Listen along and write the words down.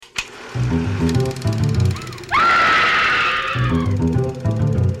Hello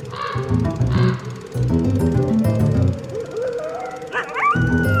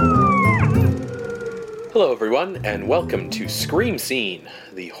everyone, and welcome to Scream Scene,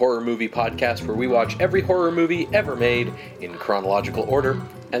 the horror movie podcast where we watch every horror movie ever made in chronological order,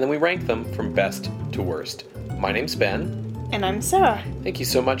 and then we rank them from best to worst. My name's Ben. And I'm Sarah. Thank you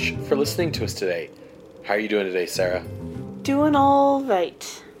so much for listening to us today. How are you doing today, Sarah? Doing all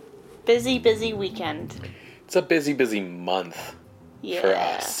right. Busy weekend. It's a busy month Yeah. for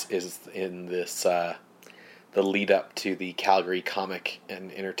us, is in this, the lead up to the Calgary Comic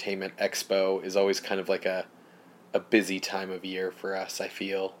and Entertainment Expo is always kind of like a busy time of year for us, I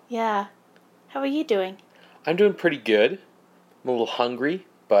feel. Yeah. How are you doing? I'm doing pretty good. I'm a little hungry,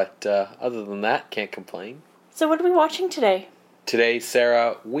 but other than that, can't complain. So what are we watching today? Today,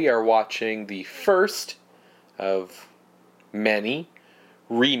 Sarah, we are watching the first of many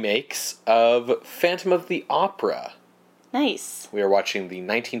remakes of Phantom of the Opera. Nice. We are watching the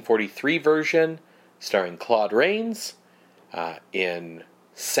 1943 version, starring Claude Rains, in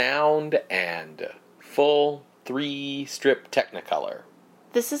sound and full 3-strip Technicolor.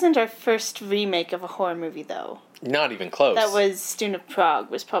 This isn't our first remake of a horror movie, though. Not even close. That was Stune of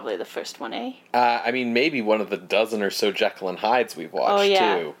Prague was probably the first one, eh? I mean, maybe one of the dozen or so Jekyll and Hydes we've watched,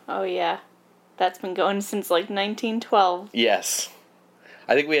 too. Oh, yeah. That's been going since, 1912. Yes.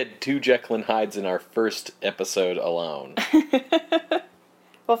 I think we had 2 Jekyll and Hydes in our first episode alone.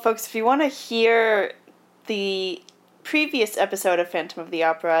 Well, folks, if you want to hear the previous episode of Phantom of the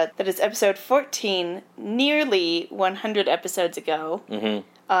Opera, that is episode 14, nearly 100 episodes ago,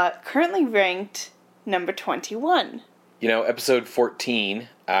 currently ranked number 21. You know, episode 14,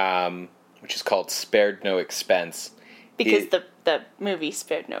 which is called Spared No Expense. Because the movie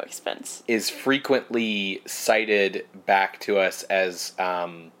spared no expense. Is frequently cited back to us as,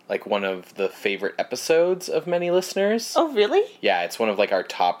 one of the favorite episodes of many listeners. Oh, really? Yeah, it's one of, our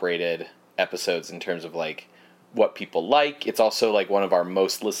top-rated episodes in terms of, what people like. It's also, one of our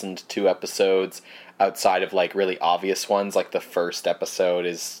most listened to episodes outside of, really obvious ones. The first episode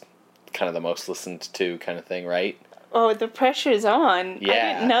is kind of the most listened to kind of thing, right? Oh, the pressure's on. Yeah.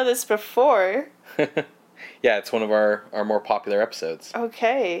 I didn't know this before. Yeah, it's one of our more popular episodes.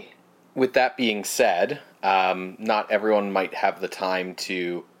 Okay. With that being said, not everyone might have the time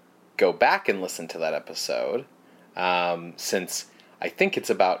to go back and listen to that episode, since I think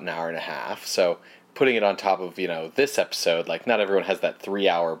it's about an hour and a half. So putting it on top of, this episode, not everyone has that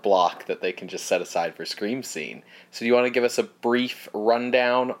 3-hour block that they can just set aside for Scream Scene. So do you want to give us a brief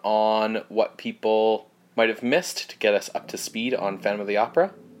rundown on what people might have missed to get us up to speed on Phantom of the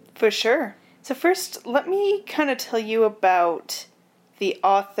Opera? For sure. So first, let me kind of tell you about the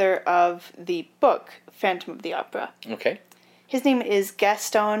author of the book, Phantom of the Opera. Okay. His name is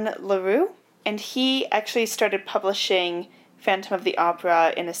Gaston Leroux, and he actually started publishing Phantom of the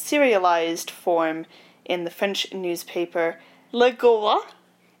Opera in a serialized form in the French newspaper Le Gaulois,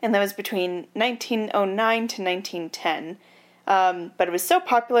 and that was between 1909 to 1910. But it was so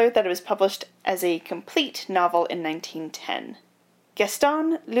popular that it was published as a complete novel in 1910.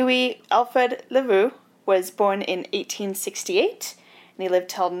 Gaston Louis Alfred Leroux was born in 1868, and he lived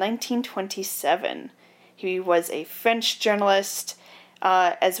till 1927. He was a French journalist,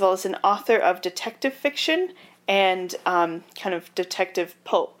 as well as an author of detective fiction and kind of detective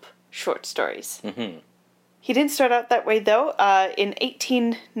pulp short stories. Mm-hmm. He didn't start out that way, though. In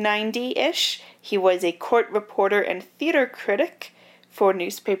 1890-ish, he was a court reporter and theater critic for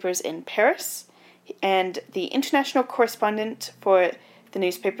newspapers in Paris, and the international correspondent for the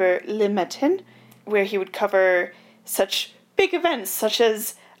newspaper Le Matin, where he would cover such big events such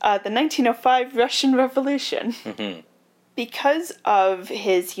as the 1905 Russian Revolution. Mm-hmm. Because of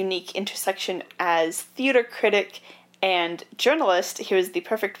his unique intersection as theater critic and journalist, he was the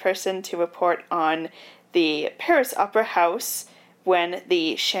perfect person to report on the Paris Opera House when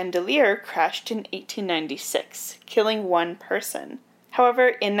the chandelier crashed in 1896, killing one person. However,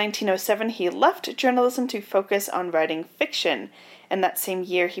 in 1907, he left journalism to focus on writing fiction, and that same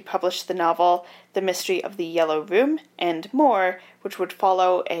year he published the novel The Mystery of the Yellow Room and More, which would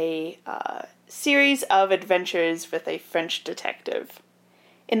follow a series of adventures with a French detective.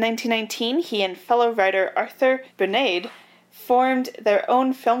 In 1919, he and fellow writer Arthur Bernade formed their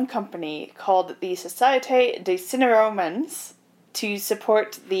own film company called the Société des Cinéromans to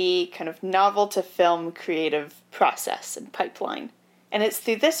support the kind of novel-to-film creative process and pipeline. And it's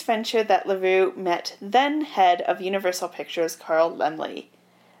through this venture that Leroux met then head of Universal Pictures, Carl Laemmle.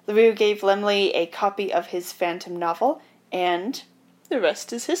 Leroux gave Laemmle a copy of his Phantom novel, and the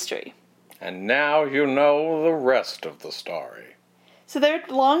rest is history. And now you know the rest of the story. So there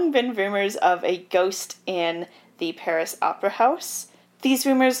had long been rumors of a ghost in the Paris Opera House. These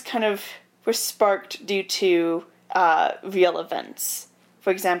rumors kind of were sparked due to real events.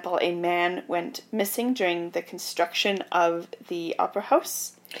 For example, a man went missing during the construction of the Opera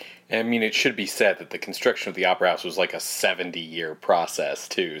House. I mean, it should be said that the construction of the Opera House was like a 70-year process,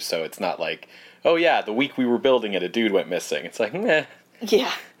 too. So it's not like, oh yeah, the week we were building it, a dude went missing. It's like, meh.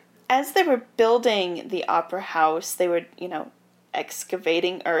 Yeah. As they were building the Opera House, they were,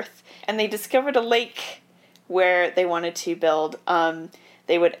 excavating earth, and they discovered a lake where they wanted to build.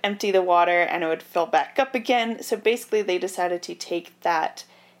 They would empty the water and it would fill back up again. So basically they decided to take that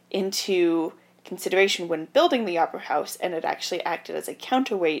into consideration when building the Opera House, and it actually acted as a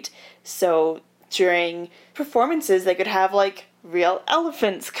counterweight. So during performances, they could have like real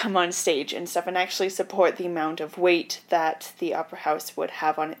elephants come on stage and stuff and actually support the amount of weight that the Opera House would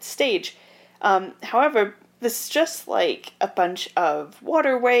have on its stage. However, this is just like a bunch of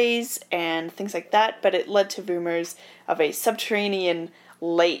waterways and things like that, but it led to rumors of a subterranean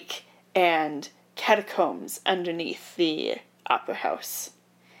lake and catacombs underneath the Opera House.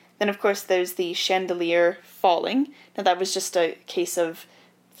 Then, of course, there's the chandelier falling. Now, that was just a case of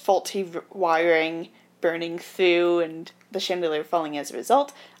faulty wiring burning through and the chandelier falling as a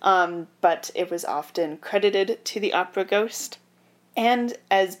result, but it was often credited to the opera ghost. And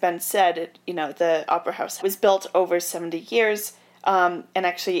as Ben said, the Opera House was built over 70 years, and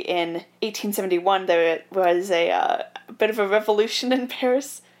actually in 1871 there was a bit of a revolution in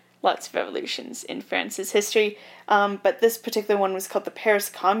Paris. Lots of revolutions in France's history, but this particular one was called the Paris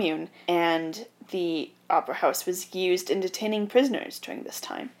Commune, and the Opera House was used in detaining prisoners during this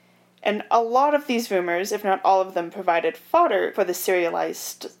time. And a lot of these rumors, if not all of them, provided fodder for the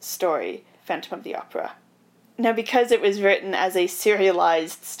serialized story, Phantom of the Opera. Now, because it was written as a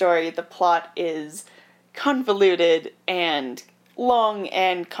serialized story, the plot is convoluted and long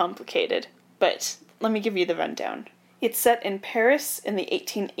and complicated. But let me give you the rundown. It's set in Paris in the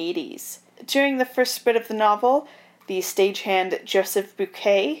 1880s. During the first bit of the novel, the stagehand Joseph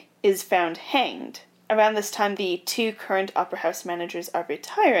Buquet is found hanged. Around this time, the two current Opera House managers are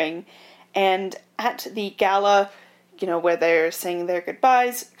retiring, and at the gala, where they're saying their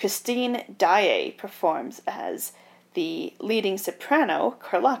goodbyes, Christine Daae performs as the leading soprano.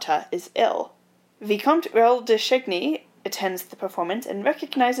 Carlotta is ill. Vicomte Raoul de Chagny attends the performance and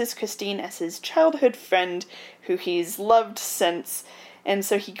recognizes Christine as his childhood friend who he's loved since, and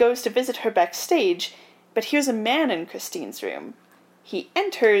so he goes to visit her backstage, but here's a man in Christine's room. He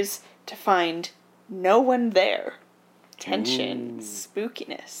enters to find no one there. Tension,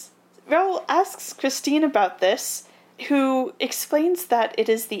 spookiness. Raoul asks Christine about this, who explains that it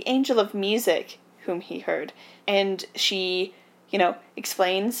is the angel of music whom he heard. And she,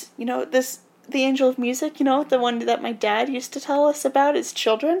 explains, the angel of music, the one that my dad used to tell us about as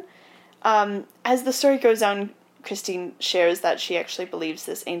children. As the story goes on, Christine shares that she actually believes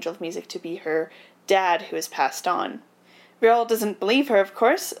this angel of music to be her dad who has passed on. Raoul doesn't believe her, of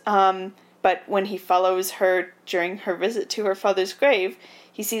course, but when he follows her during her visit to her father's grave,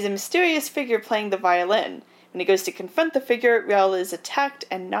 he sees a mysterious figure playing the violin. When he goes to confront the figure, Raoul is attacked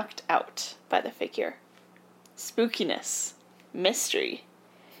and knocked out by the figure. Spookiness. Mystery.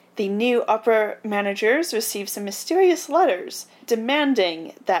 The new opera managers receive some mysterious letters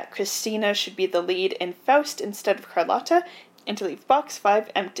demanding that Christina should be the lead in Faust instead of Carlotta and to leave Box 5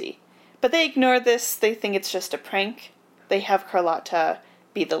 empty. But they ignore this. They think it's just a prank. They have Carlotta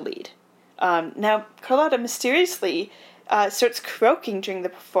be the lead. Now, Carlotta mysteriously starts croaking during the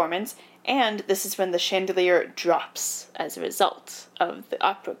performance, and this is when the chandelier drops as a result of the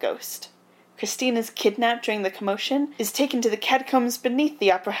opera ghost. Christine is kidnapped during the commotion, is taken to the catacombs beneath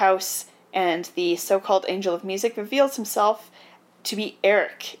the opera house, and the so-called angel of music reveals himself to be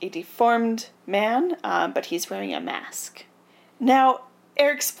Eric, a deformed man, but he's wearing a mask. Now,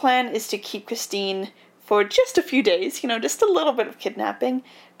 Eric's plan is to keep Christine for just a few days, just a little bit of kidnapping,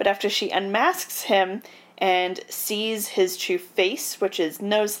 but after she unmasks him and sees his true face, which is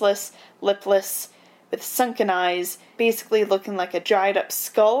noseless, lipless, with sunken eyes, basically looking like a dried up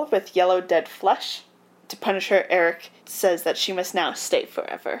skull with yellow dead flesh. To punish her, Eric says that she must now stay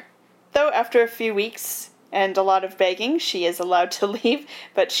forever. Though after a few weeks and a lot of begging, she is allowed to leave,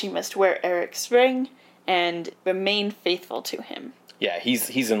 but she must wear Eric's ring and remain faithful to him. Yeah,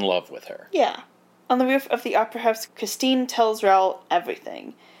 he's in love with her. Yeah. On the roof of the opera house, Christine tells Raoul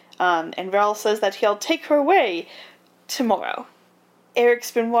everything. And Raoul says that he'll take her away tomorrow.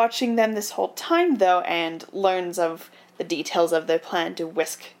 Eric's been watching them this whole time, though, and learns of the details of their plan to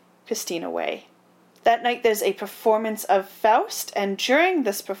whisk Christine away. That night there's a performance of Faust, and during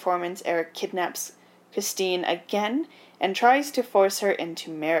this performance Eric kidnaps Christine again and tries to force her into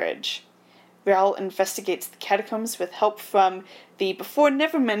marriage. Raoul investigates the catacombs with help from the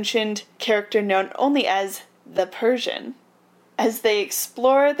before-never-mentioned character known only as the Persian. As they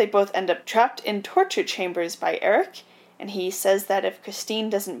explore, they both end up trapped in torture chambers by Eric, and he says that if Christine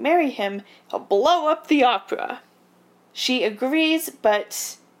doesn't marry him, he'll blow up the opera. She agrees,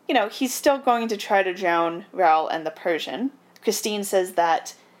 but, he's still going to try to drown Raoul and the Persian. Christine says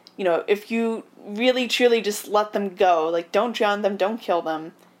that, if you really truly just let them go, don't drown them, don't kill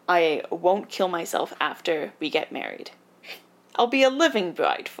them, I won't kill myself after we get married. I'll be a living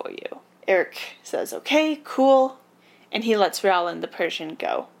bride for you. Eric says, okay, cool, and he lets Raoul and the Persian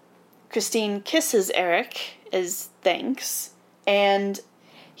go. Christine kisses Eric as thanks, and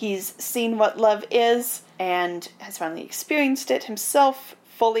he's seen what love is and has finally experienced it himself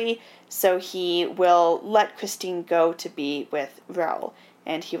fully, so he will let Christine go to be with Raoul,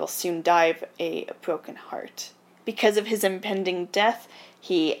 and he will soon die of a broken heart. Because of his impending death,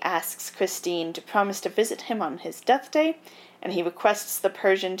 he asks Christine to promise to visit him on his death day, and he requests the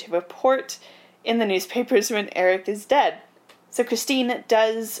Persian to report in the newspapers when Eric is dead. So Christine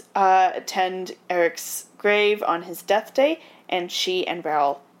does attend Eric's grave on his death day, and she and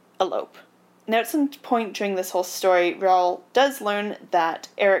Raoul elope. Now, at some point during this whole story, Raoul does learn that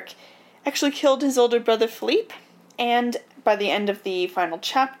Eric actually killed his older brother Philippe, and by the end of the final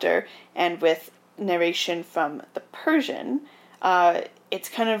chapter, and with narration from the Persian, it's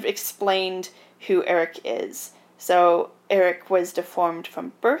kind of explained who Eric is. So Eric was deformed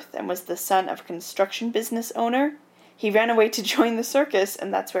from birth and was the son of a construction business owner. He ran away to join the circus,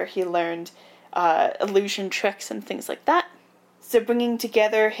 and that's where he learned illusion tricks and things like that. So bringing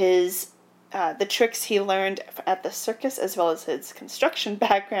together the tricks he learned at the circus as well as his construction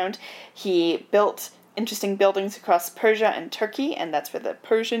background, he built interesting buildings across Persia and Turkey, and that's where the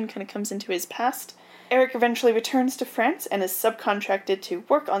Persian kind of comes into his past. Eric eventually returns to France and is subcontracted to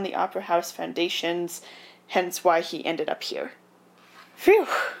work on the Opera House foundations, hence why he ended up here. Phew!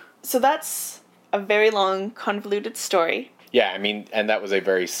 So that's a very long, convoluted story. Yeah, and that was a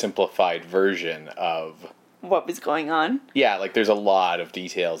very simplified version of what was going on. Yeah, there's a lot of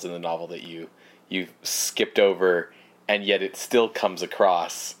details in the novel that you skipped over, and yet it still comes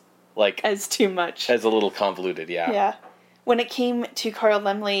across as too much. As a little convoluted, yeah. Yeah. When it came to Carl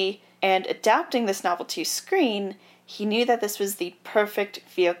Laemmle and adapting this novel to screen, he knew that this was the perfect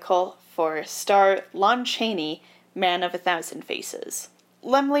vehicle for star Lon Chaney, Man of a Thousand Faces.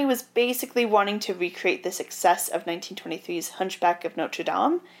 Laemmle was basically wanting to recreate the success of 1923's Hunchback of Notre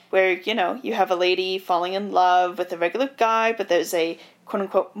Dame, where, you have a lady falling in love with a regular guy, but there's a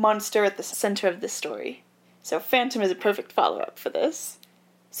quote-unquote monster at the center of the story. So Phantom is a perfect follow-up for this.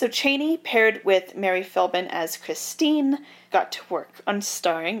 So Chaney, paired with Mary Philbin as Christine, got to work on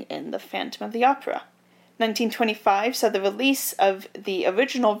starring in The Phantom of the Opera. 1925 saw the release of the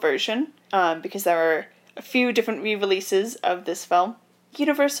original version, because there were a few different re-releases of this film.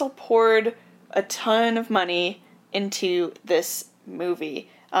 Universal poured a ton of money into this movie.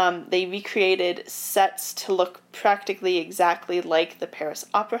 They recreated sets to look practically exactly like the Paris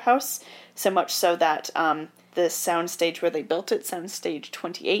Opera House, so much so that the soundstage where they built it, Soundstage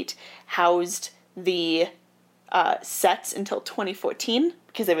 28, housed the sets until 2014,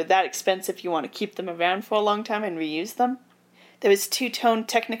 because they were that expensive you want to keep them around for a long time and reuse them. There was two-tone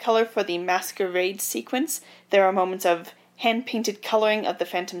Technicolor for the masquerade sequence. There are moments of hand-painted coloring of the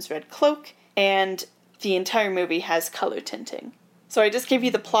Phantom's red cloak, and the entire movie has color tinting. So I just gave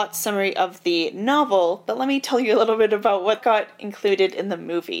you the plot summary of the novel, but let me tell you a little bit about what got included in the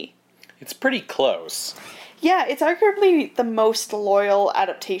movie. It's pretty close. Yeah, it's arguably the most loyal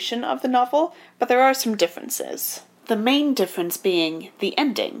adaptation of the novel, but there are some differences. The main difference being the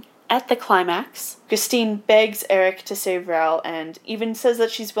ending. At the climax, Christine begs Eric to save Raoul and even says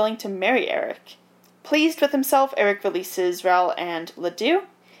that she's willing to marry Eric. Pleased with himself, Eric releases Raoul and Ledoux,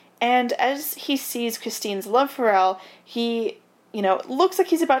 and as he sees Christine's love for Raoul, he, looks like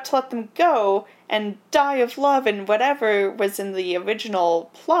he's about to let them go and die of love and whatever was in the original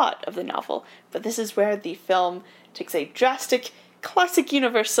plot of the novel. But this is where the film takes a drastic, classic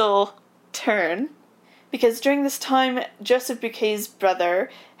Universal turn, because during this time, Joseph Buquet's brother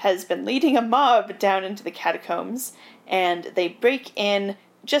has been leading a mob down into the catacombs, and they break in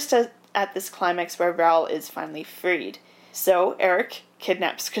just at this climax where Raoul is finally freed. So Eric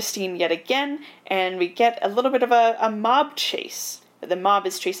kidnaps Christine yet again, and we get a little bit of a mob chase. The mob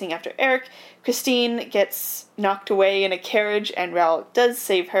is chasing after Eric. Christine gets knocked away in a carriage, and Raoul does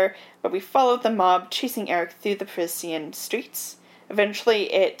save her, but we follow the mob chasing Eric through the Parisian streets.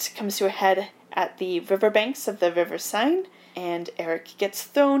 Eventually, it comes to a head at the riverbanks of the River Seine, and Eric gets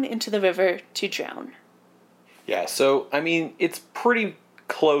thrown into the river to drown. Yeah, so, I mean, it's pretty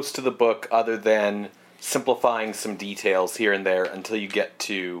close to the book other than simplifying some details here and there until you get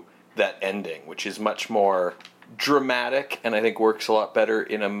to that ending, which is much more dramatic and I think works a lot better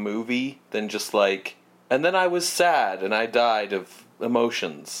in a movie than just like, and then I was sad and I died of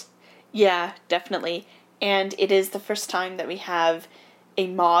emotions. Yeah, definitely. And it is the first time that we have a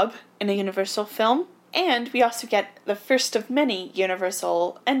mob in a Universal film. And we also get the first of many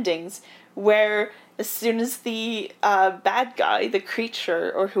Universal endings where as soon as the bad guy, the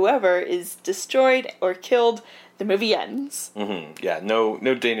creature or whoever, is destroyed or killed, the movie ends. Mm-hmm. Yeah, no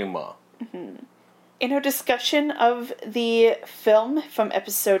denouement. Mm-hmm. In our discussion of the film from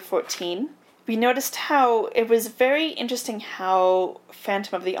episode 14, we noticed how it was very interesting how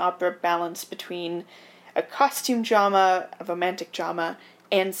Phantom of the Opera balanced between a costume drama, a romantic drama,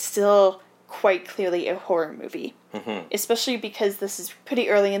 and still quite clearly a horror movie. Mm-hmm. Especially because this is pretty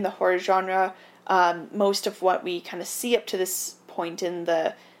early in the horror genre. Most of what we kind of see up to this point in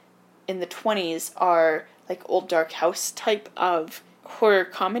the 20s are like old dark house type of horror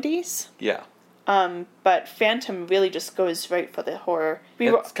comedies. Yeah. But Phantom really just goes right for the horror.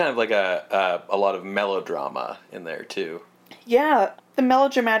 It's kind of like a lot of melodrama in there too. Yeah, the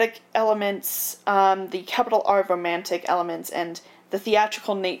melodramatic elements, the capital R romantic elements, and the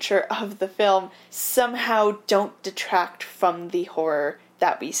theatrical nature of the film somehow don't detract from the horror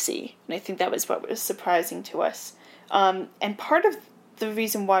that we see. And I think that was what was surprising to us. And part of the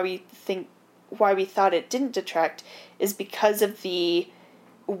reason why we thought it didn't detract is because of the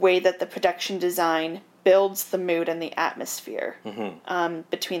way that the production design builds the mood and the atmosphere. Mm-hmm.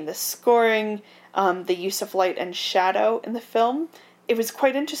 Between the scoring, the use of light and shadow in the film. It was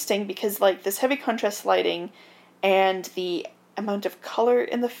quite interesting because like this heavy contrast lighting and the amount of color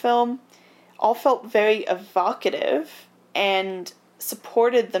in the film all felt very evocative and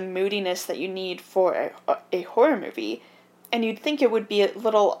supported the moodiness that you need for a horror movie. And you'd think it would be a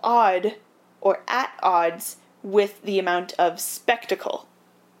little odd or at odds with the amount of spectacle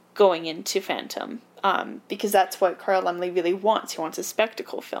going into Phantom, because that's what Carl Laemmle really wants. He wants a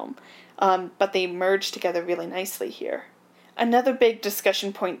spectacle film. But they merge together really nicely here. Another big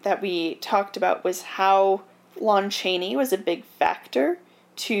discussion point that we talked about was how Lon Chaney was a big factor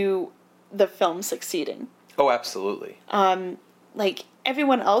to the film succeeding. Oh, absolutely. Like,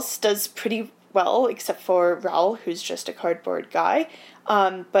 everyone else does pretty well, except for Raoul, who's just a cardboard guy.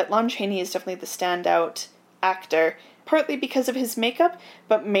 But Lon Chaney is definitely the standout actor, partly because of his makeup,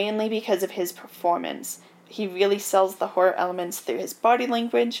 but mainly because of his performance. He really sells the horror elements through his body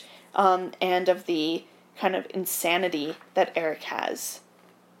language, and of the kind of insanity that Eric has.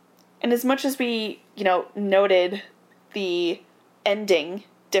 And as much as we, noted the ending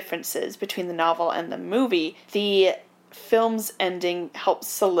differences between the novel and the movie, the film's ending helps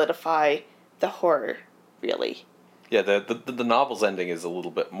solidify the horror, really. Yeah, the novel's ending is a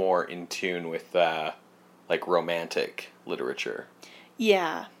little bit more in tune with, like, romantic literature.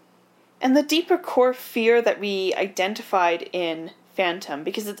 Yeah. And the deeper core fear that we identified in Phantom,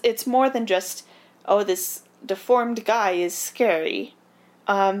 because it's more than just, oh, this deformed guy is scary.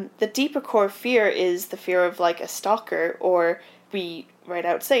 The deeper core fear is the fear of, like, a stalker, or, we right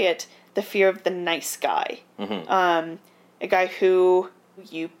out say it, the fear of the nice guy. Mm-hmm. A guy who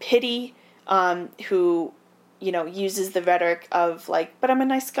you pity, who, uses the rhetoric of, like, but I'm a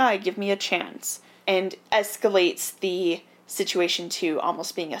nice guy, give me a chance, and escalates the situation to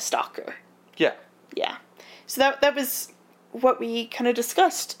almost being a stalker. Yeah. Yeah. So that was what we kind of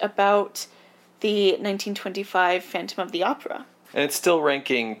discussed about the 1925 Phantom of the Opera. And it's still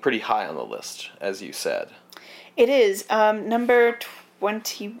ranking pretty high on the list, as you said. It is, number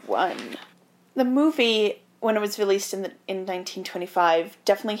 21. The movie, when it was released in 1925,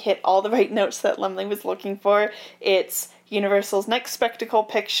 definitely hit all the right notes that Laemmle was looking for. It's Universal's next spectacle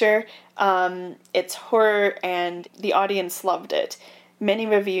picture, it's horror, and the audience loved it. Many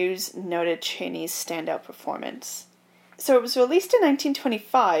reviews noted Chaney's standout performance. So it was released in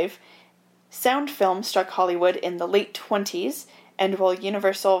 1925. Sound film struck Hollywood in the late 20s, and while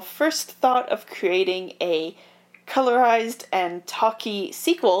Universal first thought of creating a colorized and talky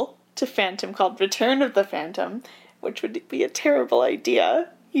sequel to Phantom called Return of the Phantom, which would be a terrible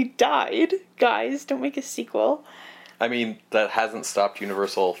idea. He died. Guys, don't make a sequel. I mean, that hasn't stopped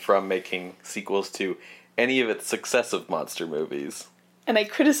Universal from making sequels to any of its successive monster movies. And I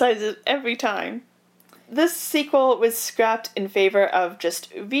criticize it every time. This sequel was scrapped in favor of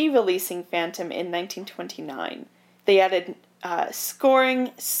just re-releasing Phantom in 1929. They added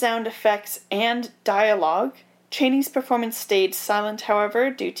scoring, sound effects, and dialogue. Chaney's performance stayed silent, however,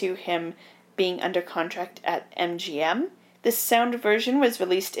 due to him being under contract at MGM. This sound version was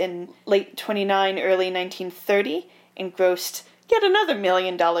released in late 29, early 1930, and grossed yet another $1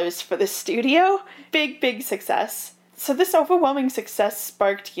 million for the studio. Big success. So this overwhelming success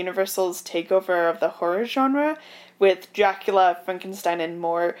sparked Universal's takeover of the horror genre, with Dracula, Frankenstein, and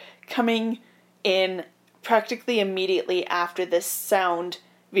more coming in practically immediately after this sound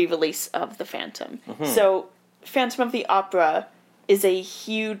re-release of The Phantom. Mm-hmm. So Phantom of the Opera is a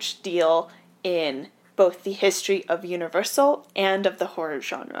huge deal in both the history of Universal and of the horror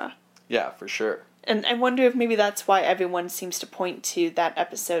genre. Yeah, for sure. And I wonder if maybe that's why everyone seems to point to that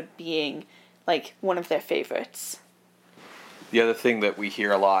episode being, like, one of their favorites. The other thing that we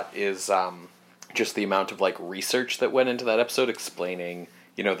hear a lot is just the amount of, like, research that went into that episode explaining,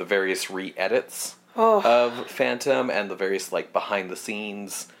 you know, the various re-edits of Phantom and the various, like,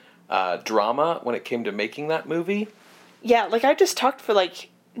 behind-the-scenes drama when it came to making that movie. Yeah, like, I just talked for, like,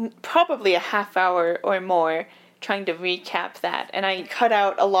 probably a half hour or more trying to recap that, and I cut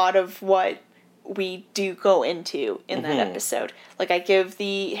out a lot of what we do go into in that episode. Like, I give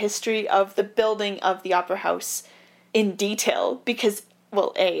the history of the building of the Opera House in detail because,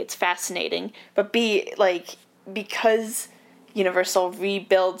 well, A, it's fascinating, but B, like, because Universal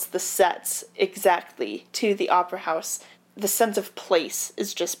rebuilds the sets exactly to the Opera House, the sense of place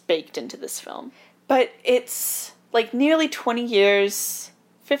is just baked into this film. But it's, like, nearly 20 years...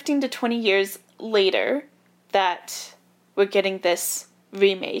 15 to 20 years later that we're getting this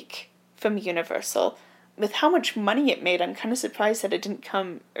remake from Universal. With how much money it made, I'm kind of surprised that it didn't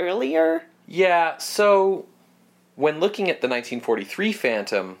come earlier. Yeah, so when looking at the 1943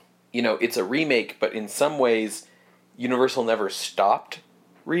 Phantom, you know, it's a remake, but in some ways, Universal never stopped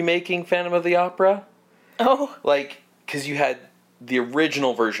remaking Phantom of the Opera. Oh. Like, because you had the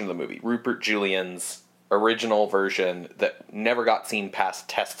original version of the movie, Rupert Julian's original version that never got seen past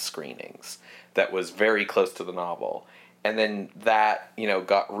test screenings, that was very close to the novel. And then that, you know,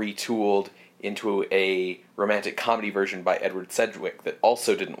 got retooled into a romantic comedy version by Edward Sedgwick that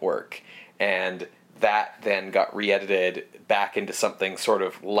also didn't work. And that then got re-edited back into something sort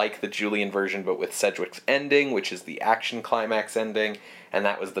of like the Julian version, but with Sedgwick's ending, which is the action climax ending, and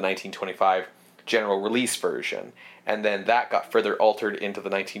that was the 1925 general release version. And then that got further altered into the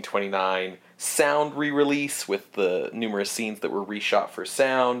 1929 sound re-release with the numerous scenes that were reshot for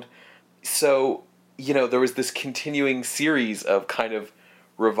sound. So, you know, there was this continuing series of kind of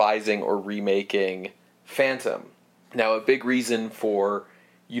revising or remaking Phantom. Now, a big reason for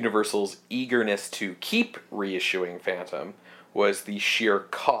Universal's eagerness to keep reissuing Phantom was the sheer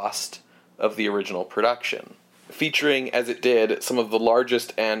cost of the original production. Featuring, as it did, some of the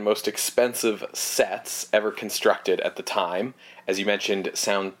largest and most expensive sets ever constructed at the time. As you mentioned,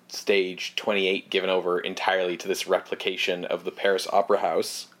 Soundstage 28 given over entirely to this replication of the Paris Opera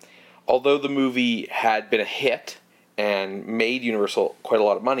House. Although the movie had been a hit and made Universal quite a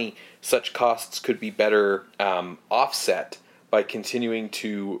lot of money, such costs could be better offset by continuing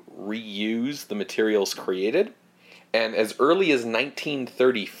to reuse the materials created. And as early as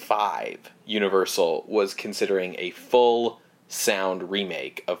 1935, Universal was considering a full sound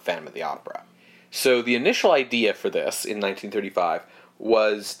remake of Phantom of the Opera. So the initial idea for this in 1935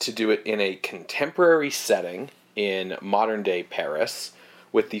 was to do it in a contemporary setting in modern-day Paris,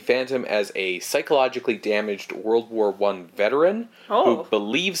 with the Phantom as a psychologically damaged World War I veteran who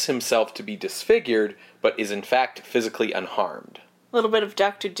believes himself to be disfigured, but is in fact physically unharmed. A little bit of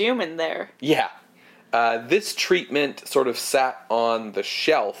Dr. Doom in there. Yeah. This treatment sort of sat on the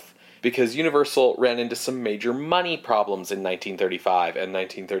shelf because Universal ran into some major money problems in 1935 and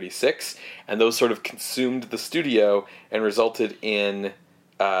 1936, and those sort of consumed the studio and resulted in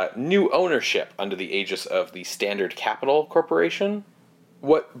new ownership under the aegis of the Standard Capital Corporation.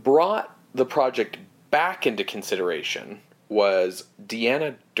 What brought the project back into consideration was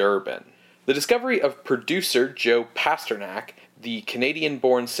Deanna Durbin. The discovery of producer Joe Pasternak, the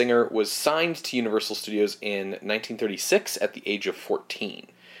Canadian-born singer, was signed to Universal Studios in 1936 at the age of 14.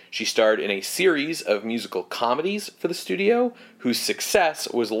 She starred in a series of musical comedies for the studio, whose success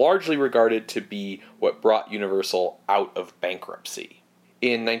was largely regarded to be what brought Universal out of bankruptcy.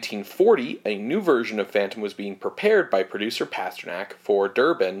 In 1940, a new version of Phantom was being prepared by producer Pasternak for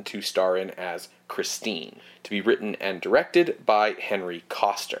Durbin to star in as Christine, to be written and directed by Henry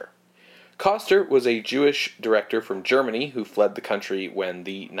Koster. Koster was a Jewish director from Germany who fled the country when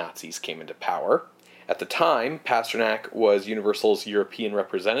the Nazis came into power. At the time, Pasternak was Universal's European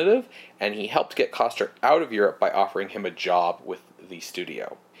representative, and he helped get Koster out of Europe by offering him a job with the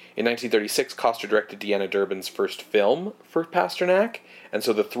studio. In 1936, Koster directed Deanna Durbin's first film for Pasternak, and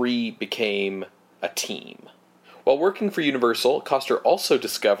so the three became a team. While While working for Universal, Coster also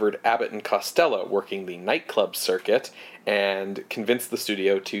discovered Abbott and Costello working the nightclub circuit and convinced the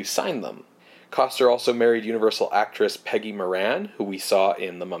studio to sign them. Coster also married Universal actress Peggy Moran, who we saw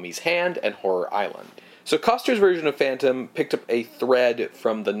in The Mummy's Hand and Horror Island. So Coster's version of Phantom picked up a thread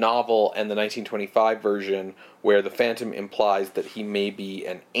from the novel and the 1925 version where the Phantom implies that he may be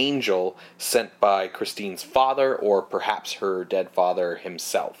an angel sent by Christine's father or perhaps her dead father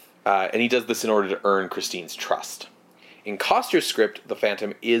himself. And he does this in order to earn Christine's trust. In Coster's script, the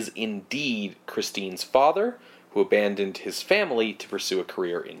Phantom is indeed Christine's father, who abandoned his family to pursue a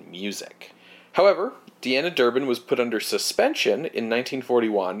career in music. However, Deanna Durbin was put under suspension in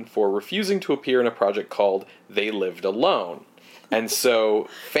 1941 for refusing to appear in a project called They Lived Alone. And so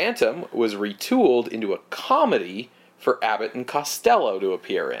Phantom was retooled into a comedy for Abbott and Costello to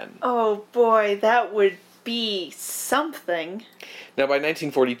appear in. Oh boy, that would be something. Now, by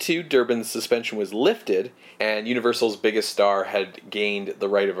 1942, Durbin's suspension was lifted, and Universal's biggest star had gained the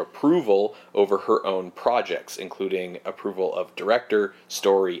right of approval over her own projects, including approval of director,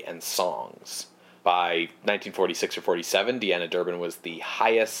 story, and songs. By 1946 or 47, Deanna Durbin was the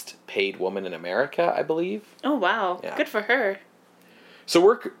highest paid woman in America, I believe. Oh, wow. Yeah. Good for her. So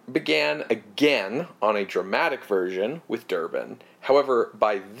work began again on a dramatic version with Durbin. However,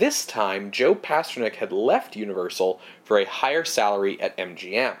 by this time, Joe Pasternak had left Universal for a higher salary at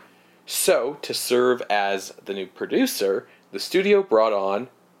MGM. So, to serve as the new producer, the studio brought on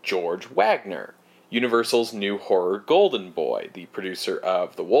George Wagner, Universal's new horror golden boy, the producer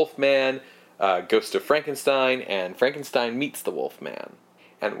of The Wolfman, Ghost of Frankenstein, and Frankenstein Meets the Wolfman.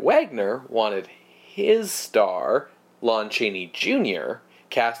 And Wagner wanted his star, Lon Chaney Jr.,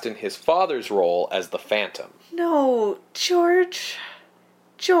 cast in his father's role as the Phantom. No, George,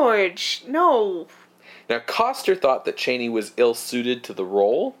 no. Now, Coster thought that Chaney was ill-suited to the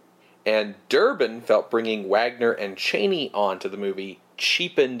role, and Durbin felt bringing Wagner and Chaney onto the movie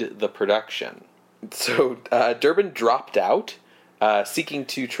cheapened the production. So, Durbin dropped out, seeking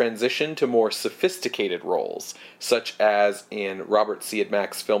to transition to more sophisticated roles, such as in Robert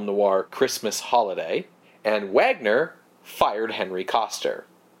Siodmak's film noir Christmas Holiday, and Wagner fired Henry Coster.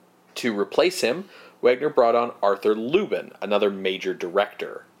 To replace him, Wagner brought on Arthur Lubin, another major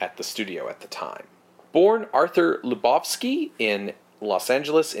director at the studio at the time. Born Arthur Lubovsky in Los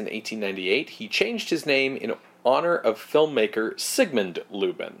Angeles in 1898, he changed his name in honor of filmmaker Sigmund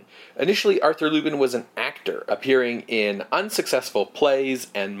Lubin. Initially, Arthur Lubin was an actor, appearing in unsuccessful plays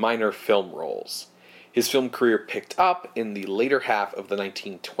and minor film roles. His film career picked up in the later half of the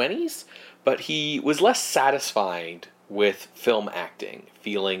 1920s, but he was less satisfied with film acting,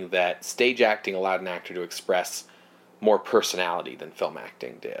 feeling that stage acting allowed an actor to express more personality than film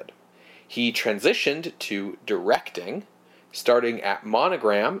acting did. He transitioned to directing, starting at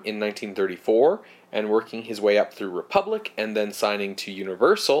Monogram in 1934 and working his way up through Republic and then signing to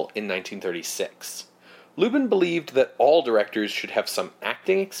Universal in 1936. Lubin believed that all directors should have some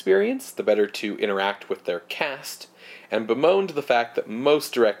acting experience, the better to interact with their cast, and bemoaned the fact that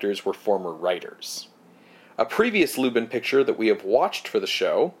most directors were former writers. A previous Lubin picture that we have watched for the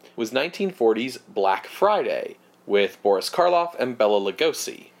show was 1940's Black Friday, with Boris Karloff and Bela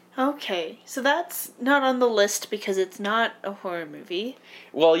Lugosi. Okay, so that's not on the list because it's not a horror movie.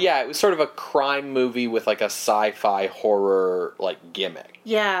 Well, yeah, it was sort of a crime movie with like a sci-fi horror gimmick.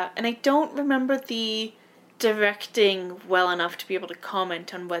 Yeah, and I don't remember the directing well enough to be able to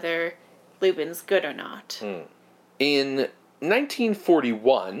comment on whether Lubin's good or not. In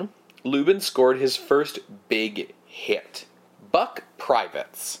 1941, Lubin scored his first big hit, Buck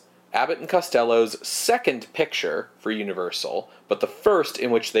Privates, Abbott and Costello's second picture for Universal, but the first in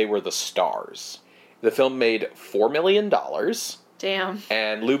which they were the stars. The film made $4 million. Damn.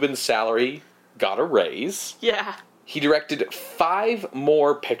 And Lubin's salary got a raise. Yeah. He directed 5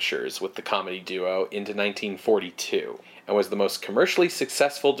 more pictures with the comedy duo into 1942, and was the most commercially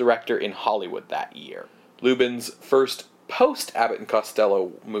successful director in Hollywood that year. Lubin's first post-Abbott and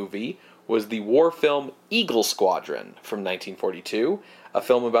Costello movie was the war film Eagle Squadron from 1942, a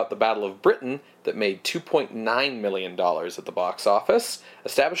film about the Battle of Britain that made $2.9 million at the box office,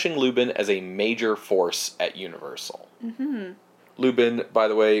 establishing Lubin as a major force at Universal. Mm-hmm. Lubin, by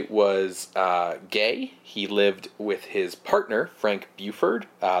the way, was gay. He lived with his partner, Frank Buford,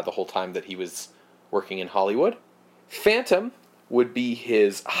 the whole time that he was working in Hollywood. Phantom would be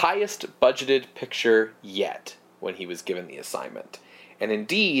his highest budgeted picture yet when he was given the assignment. And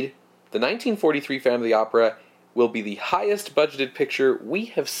indeed, the 1943 Phantom of the Opera will be the highest budgeted picture we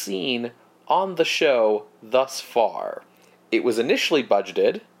have seen on the show thus far. It was initially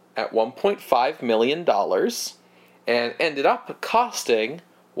budgeted at $1.5 million and ended up costing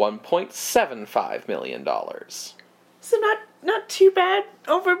 $1.75 million. So not too bad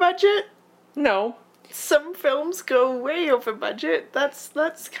over budget. No. Some films go way over budget. That's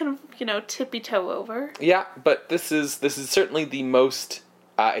kind of, tippy toe over. Yeah, but this is certainly the most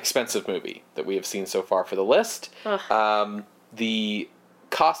expensive movie that we have seen so far for the list. The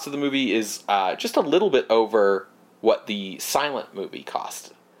cost of the movie is just a little bit over what the silent movie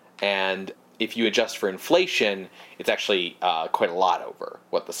cost. And if you adjust for inflation, it's actually quite a lot over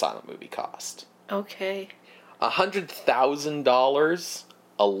what the silent movie cost. Okay. $100,000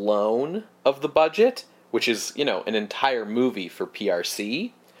 alone of the budget, which is, an entire movie for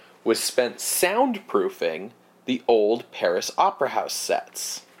PRC, was spent soundproofing the old Paris Opera House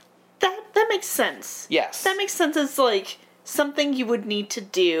sets. That makes sense. Yes. That makes sense as, something you would need to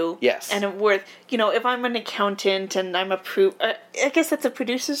do. Yes. And if I'm an accountant and I'm I guess that's a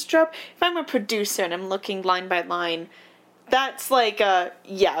producer's job. If I'm a producer and I'm looking line by line, that's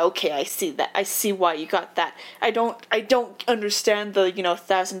yeah, okay, I see that. I see why you got that. I don't understand the,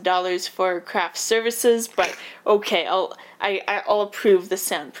 $1,000 for craft services, but okay, I'll approve the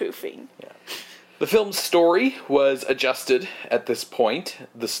soundproofing. Yeah. The film's story was adjusted at this point.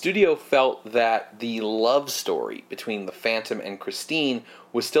 The studio felt that the love story between the Phantom and Christine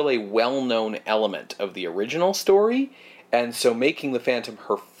was still a well-known element of the original story, and so making the Phantom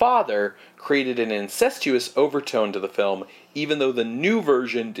her father created an incestuous overtone to the film, even though the new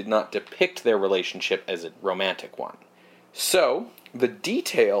version did not depict their relationship as a romantic one. So, the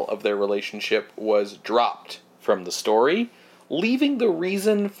detail of their relationship was dropped from the story, leaving the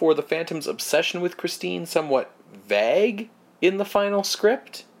reason for the Phantom's obsession with Christine somewhat vague in the final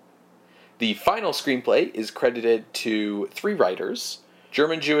script. The final screenplay is credited to 3 writers: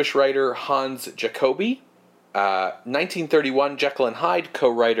 German-Jewish writer Hans Jacobi, 1931 Jekyll and Hyde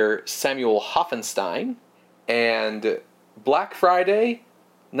co-writer Samuel Hoffenstein, and Black Friday,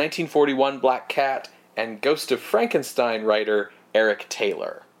 1941 Black Cat, and Ghost of Frankenstein writer Eric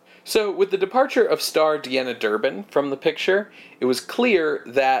Taylor. So, with the departure of star Deanna Durbin from the picture, it was clear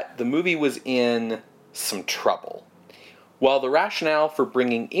that the movie was in some trouble. While the rationale for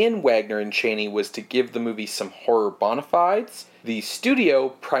bringing in Wagner and Chaney was to give the movie some horror bona fides, the studio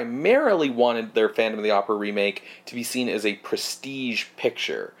primarily wanted their Phantom of the Opera remake to be seen as a prestige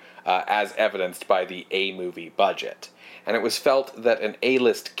picture, as evidenced by the A-movie budget. And it was felt that an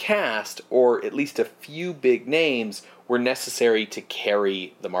A-list cast, or at least a few big names, were necessary to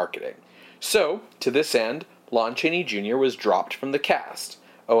carry the marketing. So, to this end, Lon Chaney Jr. was dropped from the cast,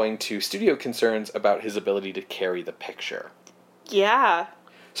 owing to studio concerns about his ability to carry the picture. Yeah.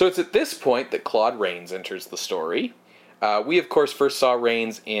 So it's at this point that Claude Rains enters the story. We, of course, first saw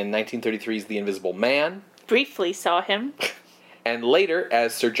Rains in 1933's The Invisible Man. Briefly saw him. And later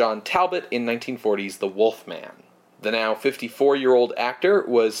as Sir John Talbot in 1940's The Wolf Man. The now 54-year-old actor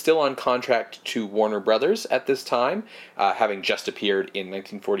was still on contract to Warner Brothers at this time, having just appeared in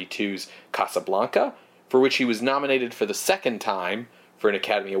 1942's Casablanca, for which he was nominated for the second time for an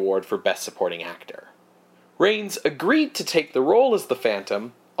Academy Award for Best Supporting Actor. Rains agreed to take the role as the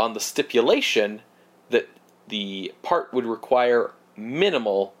Phantom on the stipulation that the part would require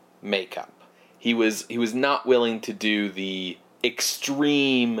minimal makeup. He was not willing to do the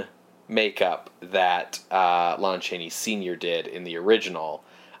extreme makeup that Lon Chaney Sr. did in the original,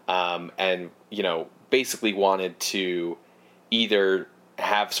 and basically wanted to either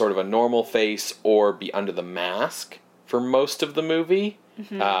have sort of a normal face or be under the mask for most of the movie.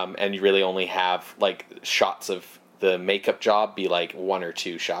 Mm-hmm. And you really only have shots of the makeup job be 1 or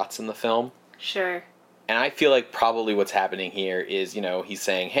 2 shots in the film. Sure. And I feel like probably what's happening here is, he's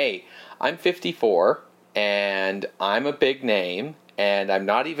saying, hey, I'm 54 and I'm a big name, and I'm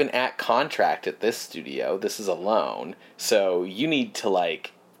not even at contract at this studio. This is a loan. So you need to,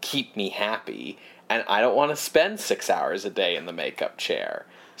 keep me happy. And I don't want to spend 6 hours a day in the makeup chair.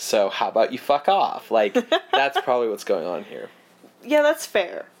 So how about you fuck off? That's probably what's going on here. Yeah, that's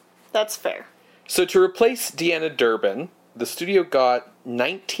fair. That's fair. So to replace Deanna Durbin, the studio got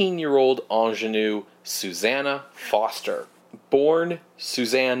 19-year-old ingenue Susanna Foster. Born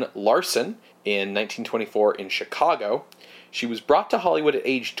Suzanne Larson in 1924 in Chicago, she was brought to Hollywood at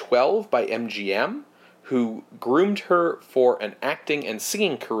age 12 by MGM, who groomed her for an acting and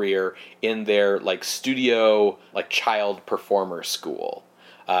singing career in their studio child performer school,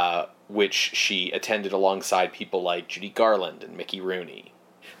 which she attended alongside people like Judy Garland and Mickey Rooney.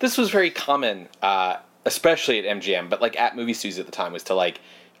 This was very common, especially at MGM, but at movie studios at the time, was to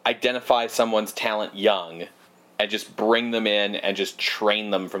identify someone's talent young and just bring them in and just train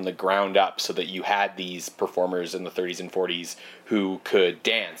them from the ground up, so that you had these performers in the 30s and 40s who could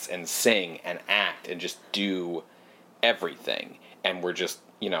dance and sing and act and just do everything, and were just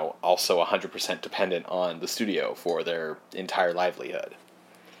also 100% dependent on the studio for their entire livelihood.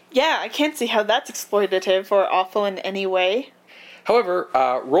 Yeah, I can't see how that's exploitative or awful in any way. However,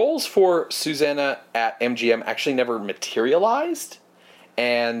 roles for Susanna at MGM actually never materialized,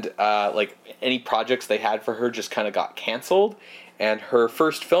 and any projects they had for her just kind of got canceled, and her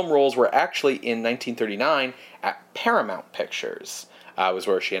first film roles were actually in 1939 at Paramount Pictures, was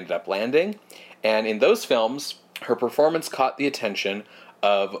where she ended up landing, and in those films, her performance caught the attention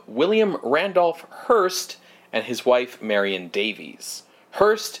of William Randolph Hearst and his wife Marion Davies.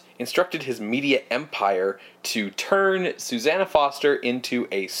 Hearst instructed his media empire to turn Susanna Foster into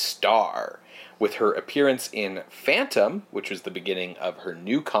a star, with her appearance in Phantom, which was the beginning of her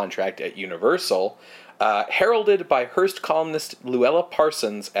new contract at Universal, heralded by Hearst columnist Luella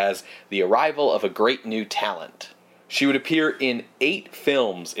Parsons as the arrival of a great new talent. She would appear in 8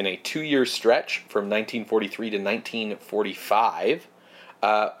 films in a 2-year stretch from 1943 to 1945,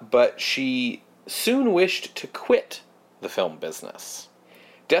 but she soon wished to quit the film business.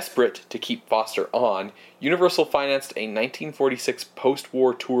 Desperate to keep Foster on, Universal financed a 1946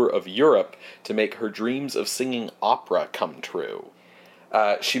 post-war tour of Europe to make her dreams of singing opera come true.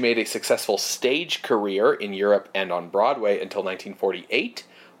 She made a successful stage career in Europe and on Broadway until 1948,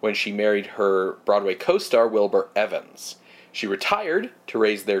 when she married her Broadway co-star Wilbur Evans. She retired to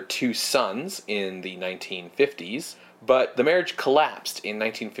raise their 2 sons in the 1950s, but the marriage collapsed in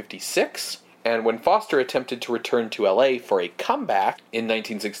 1956, and when Foster attempted to return to LA for a comeback in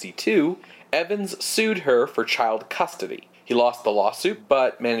 1962, Evans sued her for child custody. He lost the lawsuit,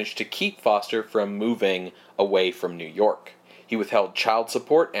 but managed to keep Foster from moving away from New York. He withheld child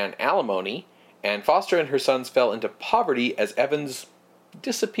support and alimony, and Foster and her sons fell into poverty as Evans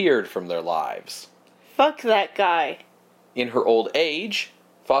disappeared from their lives. Fuck that guy. In her old age,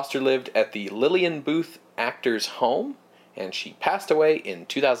 Foster lived at the Lillian Booth Actors Home, and she passed away in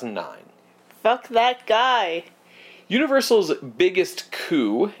 2009. Fuck that guy. Universal's biggest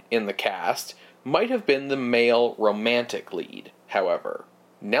coup in the cast might have been the male romantic lead, however.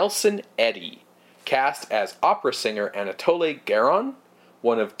 Nelson Eddy, cast as opera singer Anatole Guérin,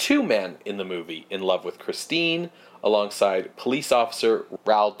 one of 2 men in the movie in love with Christine, alongside police officer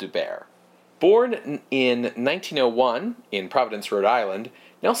Raoul Dubert. Born in 1901 in Providence, Rhode Island,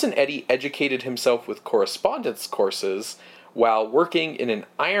 Nelson Eddy educated himself with correspondence courses while working in an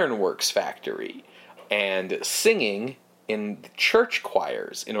ironworks factory and singing in church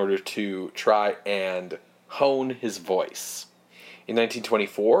choirs in order to try and hone his voice. In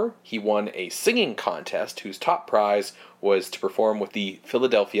 1924, he won a singing contest whose top prize was to perform with the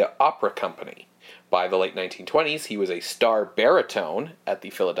Philadelphia Opera Company. By the late 1920s, he was a star baritone at the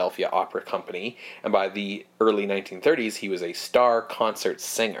Philadelphia Opera Company, and by the early 1930s, he was a star concert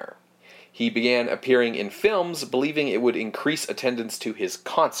singer. He began appearing in films believing it would increase attendance to his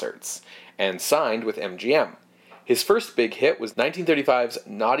concerts, and signed with MGM. His first big hit was 1935's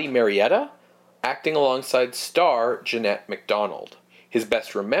Naughty Marietta, acting alongside star Jeanette MacDonald. His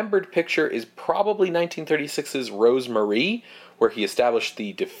best remembered picture is probably 1936's Rose Marie, where he established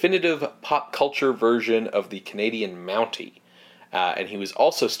the definitive pop culture version of the Canadian Mountie, and he was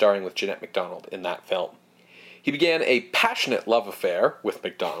also starring with Jeanette MacDonald in that film. He began a passionate love affair with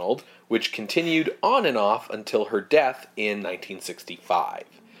MacDonald, which continued on and off until her death in 1965.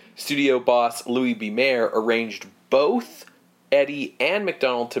 Studio boss Louis B. Mayer arranged both Eddy and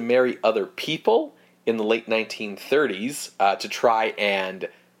MacDonald to marry other people in the late 1930s to try and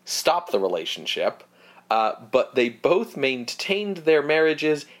stop the relationship, but they both maintained their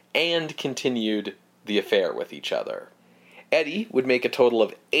marriages and continued the affair with each other. Eddy would make a total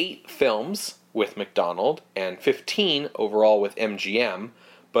of 8 films with MacDonald and 15 overall with MGM,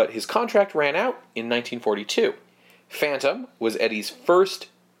 but his contract ran out in 1942. Phantom was Eddy's first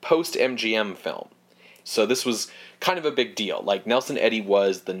post-MGM film. So this was kind of a big deal. Like, Nelson Eddy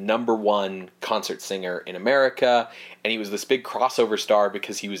was the #1 concert singer in America, and he was this big crossover star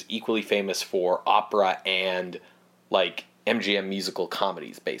because he was equally famous for opera and, like, MGM musical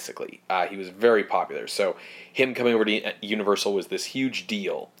comedies, basically. He was very popular. So him coming over to Universal was this huge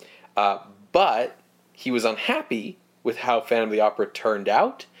deal. But he was unhappy with how Phantom of the Opera turned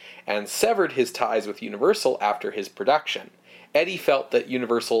out and severed his ties with Universal after his production. Eddy felt that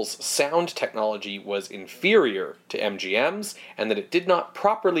Universal's sound technology was inferior to MGM's and that it did not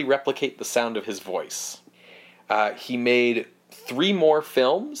properly replicate the sound of his voice. He made 3 more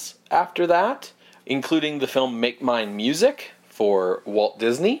films after that, including the film Make Mine Music for Walt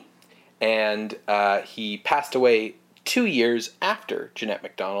Disney, and he passed away 2 years after Jeanette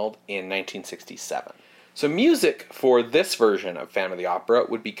MacDonald in 1967. So music for this version of Phantom of the Opera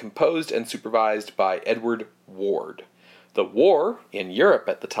would be composed and supervised by Edward Ward. The war in Europe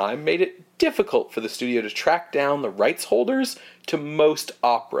at the time made it difficult for the studio to track down the rights holders to most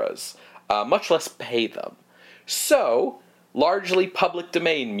operas, much less pay them. So, largely public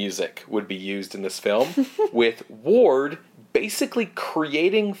domain music would be used in this film, with Ward basically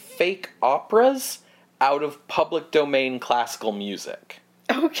creating fake operas out of public domain classical music.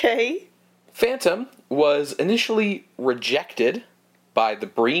 Okay. Phantom was initially rejected by the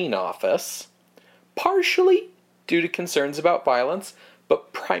Breen office, partially due to concerns about violence,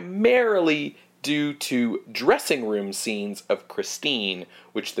 but primarily due to dressing room scenes of Christine,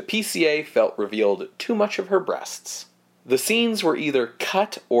 which the PCA felt revealed too much of her breasts. The scenes were either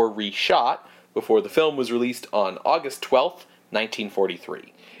cut or reshot before the film was released on August 12th,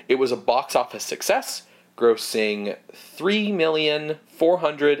 1943. It was a box office success, grossing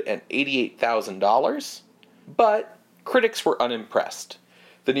 $3,488,000, but critics were unimpressed.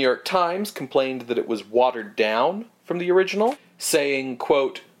 The New York Times complained that it was watered down from the original, saying,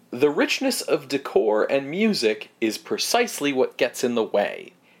 quote, "The richness of decor and music is precisely what gets in the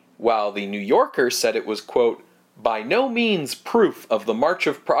way," while the New Yorker said it was, quote, "by no means proof of the march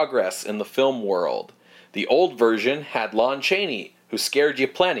of progress in the film world. The old version had Lon Chaney, who scared you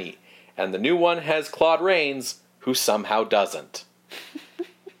plenty, and the new one has Claude Rains, who somehow doesn't."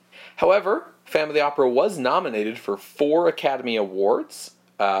 However, Phantom of the Opera was nominated for 4 Academy Awards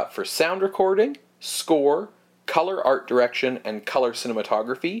for sound recording, score, color art direction, and color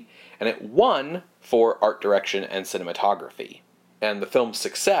cinematography, and it won for art direction and cinematography. And the film's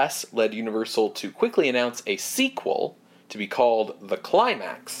success led Universal to quickly announce a sequel to be called The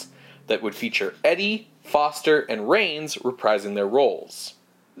Climax that would feature Eddie, Foster, and Rains reprising their roles.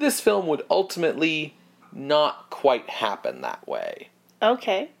 This film would ultimately not quite happen that way.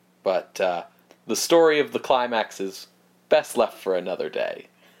 Okay. But the story of The Climax is best left for another day.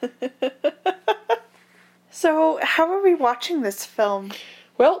 So, how are we watching this film?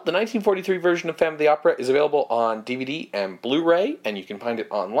 Well, the 1943 version of Phantom of the Opera is available on DVD and Blu-ray, and you can find it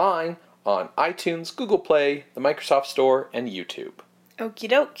online on iTunes, Google Play, the Microsoft Store, and YouTube. Okie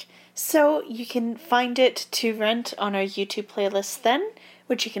doke. So, you can find it to rent on our YouTube playlist then,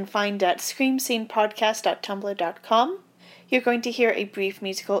 which you can find at screamscenepodcast.tumblr.com. You're going to hear a brief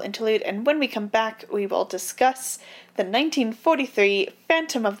musical interlude, and when we come back, we will discuss the 1943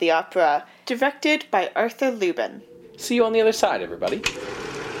 Phantom of the Opera, directed by Arthur Lubin. See you on the other side, everybody.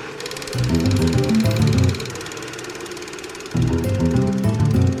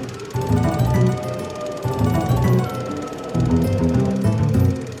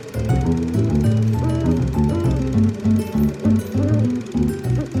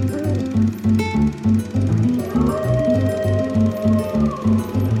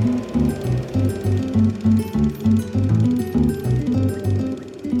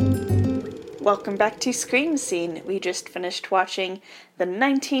 Welcome back to Scream Scene. We just finished watching the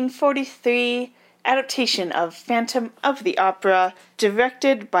 1943 adaptation of Phantom of the Opera,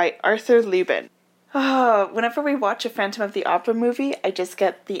 directed by Arthur Lubin. Whenever we watch a Phantom of the Opera movie, I just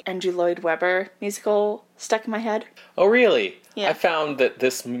get the Andrew Lloyd Webber musical stuck in my head. Oh, really? Yeah. I found that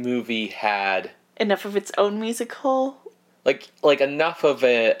this movie had Enough of its own musical. like enough of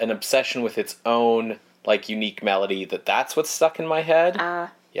an obsession with its own unique melody that's what's stuck in my head.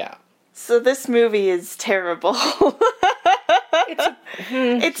 Yeah. So this movie is terrible.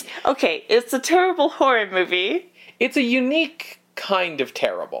 It's a terrible horror movie. It's a unique kind of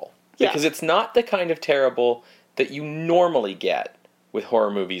terrible. Yeah. Because it's not the kind of terrible that you normally get with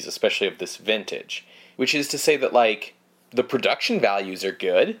horror movies, especially of this vintage. Which is to say that, the production values are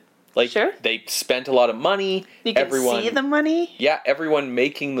good. Sure. They spent a lot of money. You can see the money. Yeah, everyone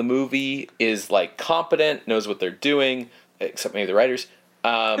making the movie is, competent, knows what they're doing, except maybe the writers.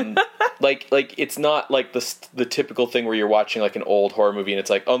 It's not the typical thing where you're watching an old horror movie and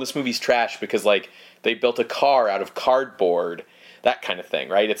it's oh, this movie's trash because they built a car out of cardboard, that kind of thing,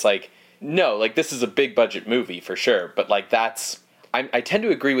 right? It's no, this is a big budget movie for sure, but I tend to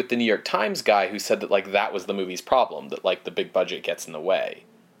agree with the New York Times guy who said that that was the movie's problem, that the big budget gets in the way.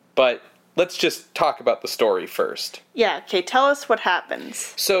 But let's just talk about the story first. Yeah, okay, tell us what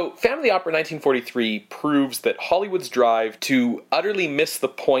happens. So, Phantom of the Opera 1943 proves that Hollywood's drive to utterly miss the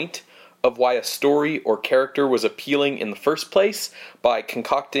point of why a story or character was appealing in the first place by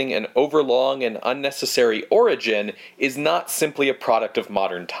concocting an overlong and unnecessary origin is not simply a product of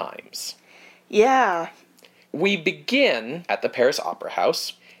modern times. Yeah. We begin at the Paris Opera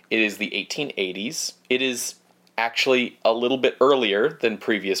House. It is the 1880s. It is actually a little bit earlier than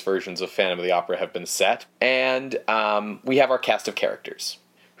previous versions of Phantom of the Opera have been set. And we have our cast of characters,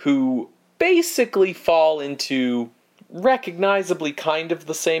 who basically fall into recognizably kind of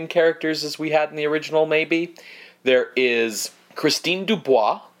the same characters as we had in the original, maybe. There is Christine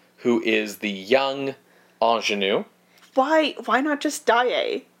Dubois, who is the young ingenue. Why not just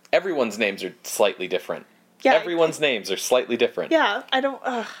Daae? Everyone's names are slightly different. Yeah. Everyone's names are slightly different. Yeah, I don't...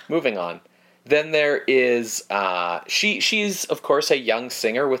 Moving on. Then there is, she's, of course, a young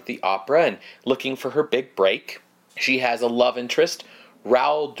singer with the opera and looking for her big break. She has a love interest,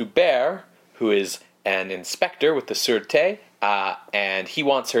 Raoul Dubert, who is an inspector with the Sûreté, and he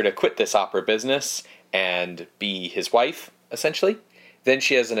wants her to quit this opera business and be his wife, essentially. Then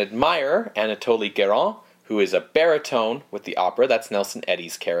she has an admirer, Anatole Guérin, who is a baritone with the opera. That's Nelson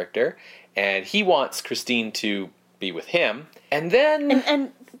Eddy's character. And he wants Christine to be with him. And then...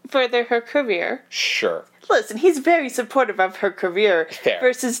 And further her career. Sure. Listen, he's very supportive of her career. Fair.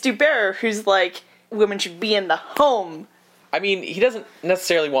 Versus Dubert, who's like, women should be in the home. I mean, he doesn't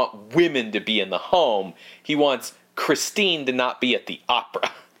necessarily want women to be in the home. He wants Christine to not be at the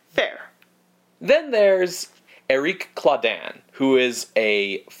opera. Fair. Then there's Eric Claudin, who is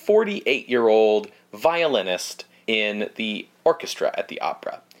a 48-year-old violinist in the orchestra at the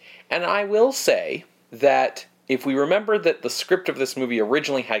opera. And I will say that if we remember that the script of this movie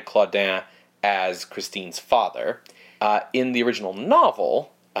originally had Claudin as Christine's father, in the original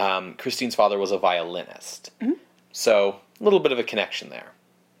novel, Christine's father was a violinist. Mm-hmm. So, a little bit of a connection there.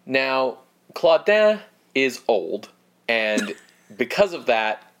 Now, Claudin is old, and because of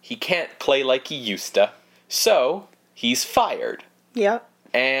that, he can't play like he used to, so he's fired. Yep.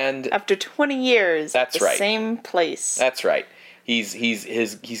 And after 20 years, that's at the right. Same place. That's right. He's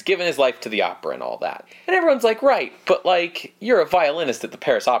given his life to the opera and all that. And everyone's like, right, but like, you're a violinist at the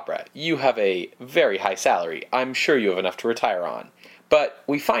Paris Opera. You have a very high salary. I'm sure you have enough to retire on. But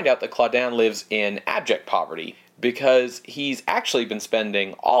we find out that Claudin lives in abject poverty because he's actually been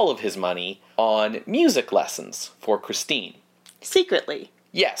spending all of his money on music lessons for Christine. Secretly.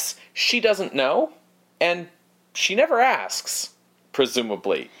 Yes, she doesn't know, and she never asks,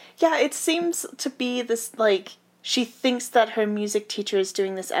 presumably. Yeah, it seems to be this, like, she thinks that her music teacher is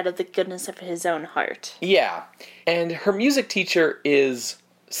doing this out of the goodness of his own heart. Yeah, and her music teacher is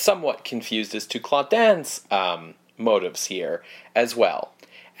somewhat confused as to Claudin's motives here as well,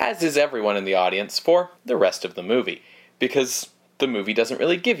 as is everyone in the audience for the rest of the movie, because the movie doesn't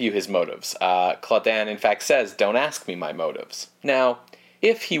really give you his motives. Claudin, in fact, says, "Don't ask me my motives." Now,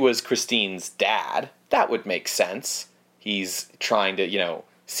 if he was Christine's dad, that would make sense. He's trying to,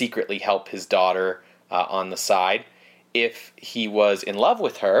 secretly help his daughter on the side. If he was in love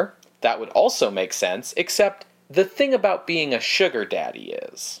with her, that would also make sense, except the thing about being a sugar daddy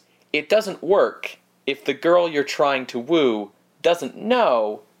is, it doesn't work if the girl you're trying to woo doesn't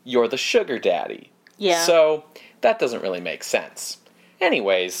know you're the sugar daddy. Yeah. So, that doesn't really make sense.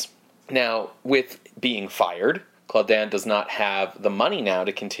 Anyways, now, with being fired, Claudin does not have the money now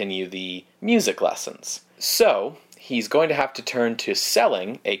to continue the music lessons. So, he's going to have to turn to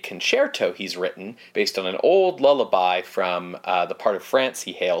selling a concerto he's written based on an old lullaby from the part of France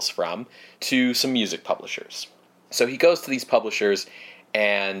he hails from to some music publishers. So he goes to these publishers,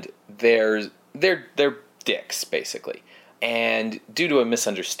 and they're dicks, basically. And due to a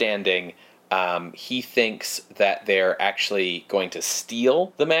misunderstanding, he thinks that they're actually going to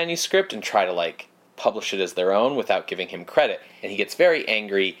steal the manuscript and try to, publish it as their own without giving him credit. And he gets very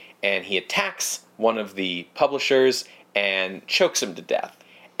angry, and he attacks one of the publishers and chokes him to death.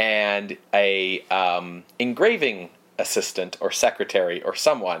 And a engraving assistant or secretary or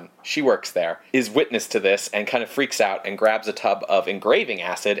someone, she works there, is witness to this and kind of freaks out and grabs a tub of engraving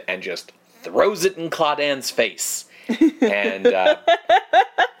acid and just throws it in Claudin's face. And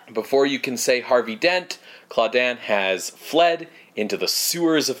before you can say Harvey Dent, Claudin has fled into the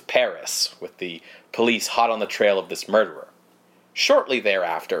sewers of Paris with the police hot on the trail of this murderer. Shortly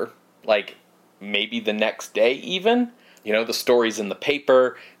thereafter, maybe the next day even, the story's in the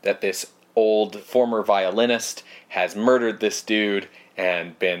paper that this old former violinist has murdered this dude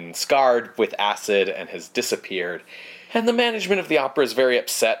and been scarred with acid and has disappeared. And the management of the opera is very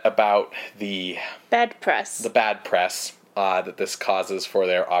upset about the bad press. That this causes for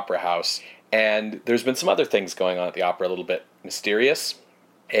their opera house. And there's been some other things going on at the opera a little bit mysterious.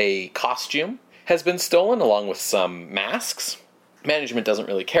 A costume has been stolen along with some masks. Management doesn't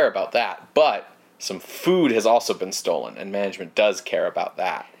really care about that, but some food has also been stolen, and management does care about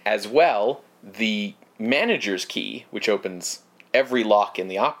that. As well, the manager's key, which opens every lock in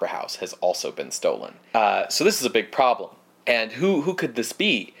the opera house, has also been stolen. So this is a big problem. And who could this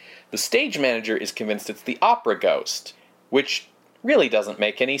be? The stage manager is convinced it's the opera ghost, which really doesn't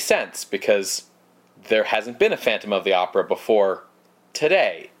make any sense, because there hasn't been a Phantom of the Opera before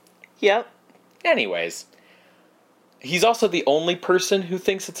today. Yep. Anyways, He's also the only person who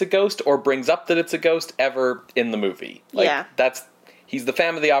thinks it's a ghost or brings up that it's a ghost ever in the movie. Yeah. He's the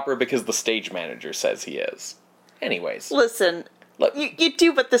Phantom of the Opera because the stage manager says he is. Anyways. Listen, you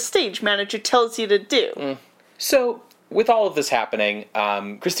do what the stage manager tells you to do. So, with all of this happening,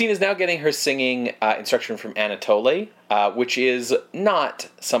 Christine is now getting her singing instruction from Anatoly, which is not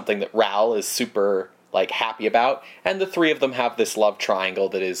something that Raoul is super, happy about. And the three of them have this love triangle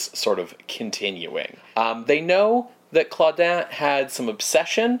that is sort of continuing. They know that Claudin had some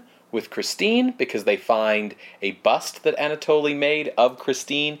obsession with Christine because they find a bust that Anatoly made of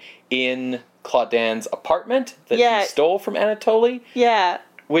Christine in Claudin's apartment that he stole from Anatoly. Yeah.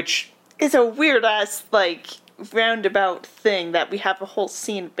 Which is a weird-ass, roundabout thing that we have a whole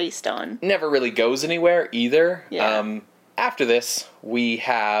scene based on. Never really goes anywhere either. Yeah. After this, we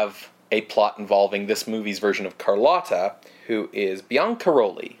have a plot involving this movie's version of Carlotta, who is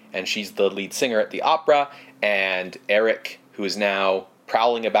Biancaroli, and she's the lead singer at the opera, and Eric, who is now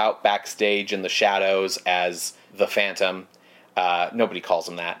prowling about backstage in the shadows as the Phantom. Nobody calls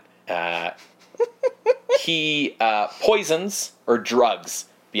him that. He poisons or drugs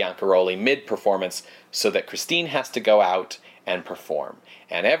Biancaroli mid-performance so that Christine has to go out and perform.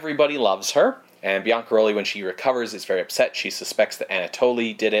 And everybody loves her. And Biancaroli, when she recovers, is very upset. She suspects that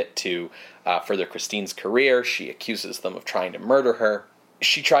Anatoly did it to further Christine's career. She accuses them of trying to murder her.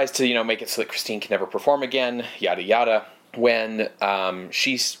 She tries to, make it so that Christine can never perform again, yada yada. When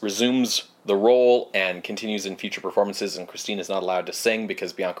she resumes the role and continues in future performances and Christine is not allowed to sing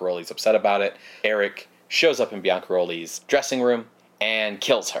because Biancaroli's upset about it, Eric shows up in Biancaroli's dressing room and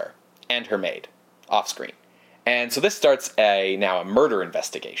kills her and her maid off-screen. And so this starts now a murder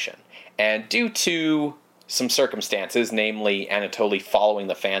investigation. And due to some circumstances, namely Anatoly following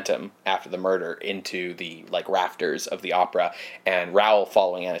the Phantom after the murder into the rafters of the opera, and Raoul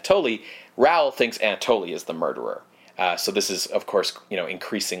following Anatoly, Raoul thinks Anatoly is the murderer. So this is, of course,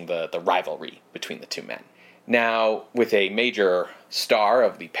 increasing the rivalry between the two men. Now, with a major star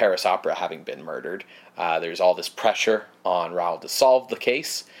of the Paris Opera having been murdered, there's all this pressure on Raoul to solve the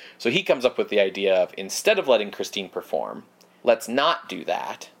case. So he comes up with the idea of, instead of letting Christine perform, let's not do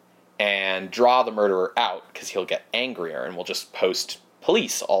that and draw the murderer out because he'll get angrier and we'll just post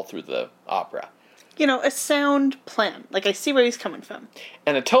police all through the opera. A sound plan. I see where he's coming from.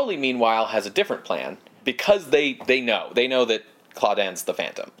 Anatoly, meanwhile, has a different plan because they know that Claudin's the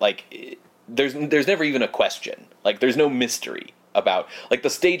Phantom. There's never even a question. There's no mystery about, the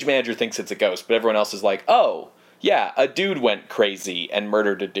stage manager thinks it's a ghost, but everyone else is like, oh, yeah, a dude went crazy and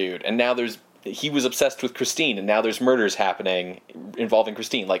murdered a dude, and now he was obsessed with Christine, and now there's murders happening involving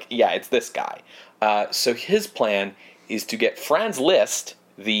Christine. Yeah, it's this guy. So his plan is to get Franz Liszt,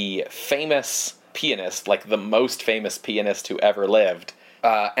 the famous pianist, the most famous pianist who ever lived.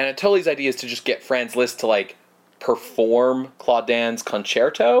 Anatoly's idea is to just get Franz Liszt to, perform Claudin's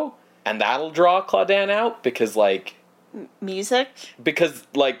concerto, and that'll draw Claudin out, because, music? Because,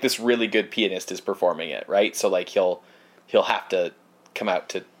 this really good pianist is performing it, right? So, he'll have to come out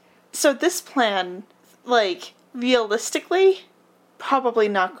to... So this plan, realistically, probably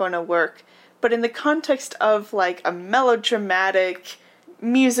not going to work. But in the context of, a melodramatic,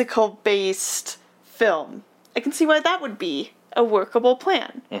 musical-based film, I can see why that would be a workable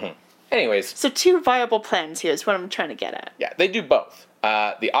plan. Mm-hmm. Anyways. So 2 viable plans here is what I'm trying to get at. Yeah, they do both.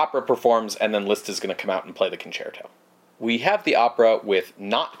 The opera performs, and then Liszt is going to come out and play the concerto. We have the opera with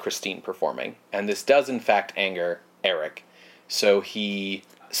not Christine performing, and this does in fact anger Eric. So he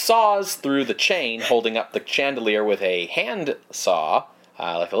saws through the chain, holding up the chandelier with a hand saw,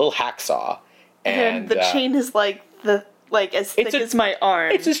 like a little hacksaw. And the chain is as thick as my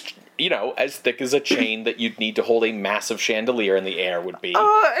arm. It's just, as thick as a chain that you'd need to hold a massive chandelier in the air would be.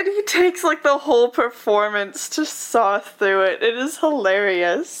 Oh, and he takes the whole performance to saw through it. It is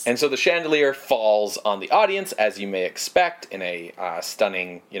hilarious. And so the chandelier falls on the audience, as you may expect, in a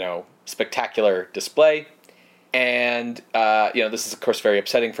stunning, spectacular display. And, this is, of course, very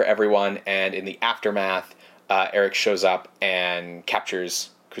upsetting for everyone. And in the aftermath, Eric shows up and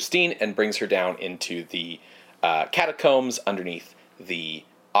captures Christine and brings her down into the catacombs underneath the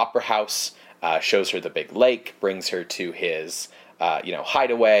opera house, shows her the big lake, brings her to his,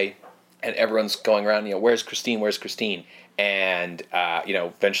 hideaway. And everyone's going around, where's Christine? Where's Christine? And,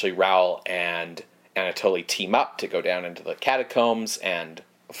 eventually Raoul and Anatoly team up to go down into the catacombs and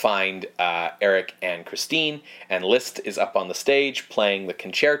find Eric and Christine, and Liszt is up on the stage playing the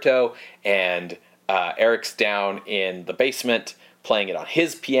concerto, and Eric's down in the basement playing it on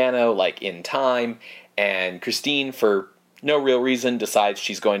his piano, in time, and Christine, for no real reason, decides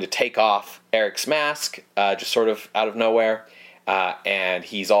she's going to take off Eric's mask, just sort of out of nowhere, and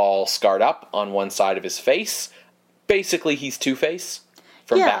he's all scarred up on one side of his face, basically he's Two-Face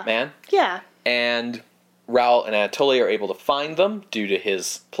from Yeah. Batman. Yeah. And Raul and Anatoly are able to find them due to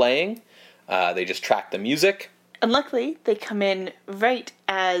his playing. They just track the music. And luckily, they come in right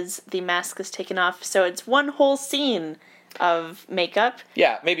as the mask is taken off, so it's one whole scene of makeup.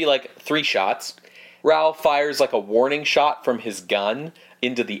 Yeah, maybe like 3 shots. Raul fires like a warning shot from his gun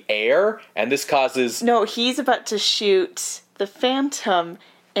into the air, and this causes... No, he's about to shoot the Phantom,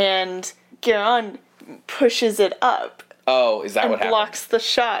 and Guerin pushes it up. Oh, is that and what happens? blocks the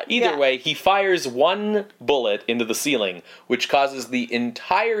shot. Either way, he fires one bullet into the ceiling, which causes the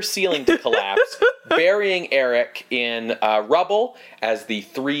entire ceiling to collapse, burying Eric in rubble as the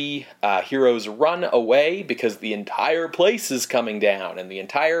 3 heroes run away because the entire place is coming down, and the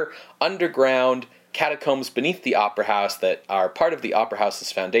entire underground catacombs beneath the Opera House that are part of the Opera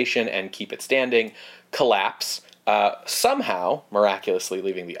House's foundation and keep it standing collapse, somehow miraculously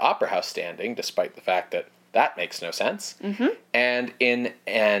leaving the Opera House standing, despite the fact that that makes no sense. Mm-hmm. And in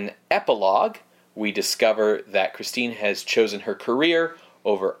an epilogue, we discover that Christine has chosen her career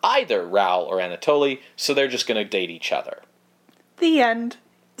over either Raul or Anatoly, so they're just going to date each other. The end.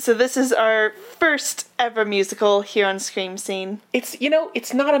 So this is our first ever musical here on Scream Scene. It's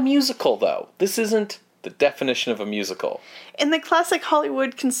not a musical, though. This isn't the definition of a musical. In the classic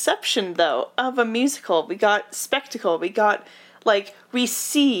Hollywood conception, though, of a musical, we got spectacle, we got, we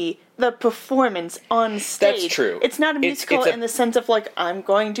see the performance on stage. That's true. It's not a musical in the sense of, I'm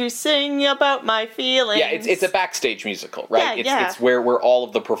going to sing about my feelings. Yeah, it's a backstage musical, right? Yeah, It's where all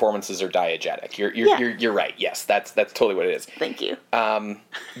of the performances are diegetic. You're right. Yes, that's totally what it is. Thank you.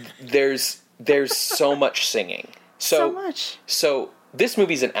 There's so much singing. So much. So this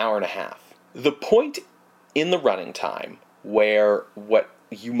movie's an hour and a half. The point in the running time where what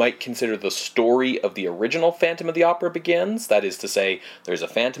you might consider the story of the original Phantom of the Opera begins. That is to say, there's a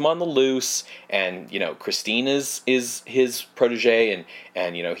phantom on the loose, and, Christine is his protege,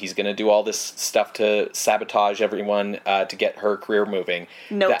 and he's going to do all this stuff to sabotage everyone to get her career moving.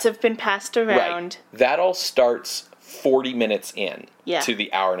 Notes have been passed around. Right. That all starts 40 minutes in to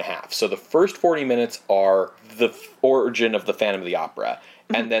the hour and a half. So the first 40 minutes are the origin of the Phantom of the Opera,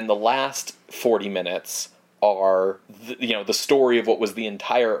 and then the last 40 minutes are the story of what was the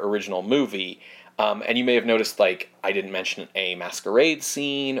entire original movie. And you may have noticed, I didn't mention a masquerade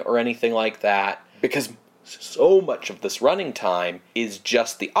scene or anything like that, because so much of this running time is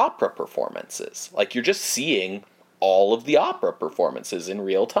just the opera performances. You're just seeing all of the opera performances in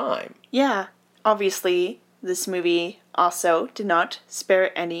real time. Yeah. Obviously, this movie also did not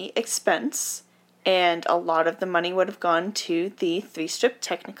spare any expense, and a lot of the money would have gone to the 3-strip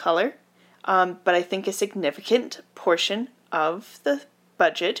Technicolor. But I think a significant portion of the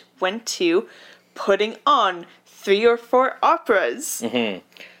budget went to putting on 3 or 4 operas. Mm-hmm.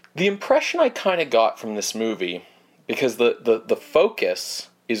 The impression I kind of got from this movie, because the focus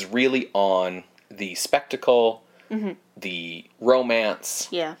is really on the spectacle, the romance,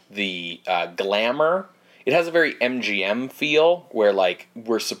 the glamour. It has a very MGM feel, where,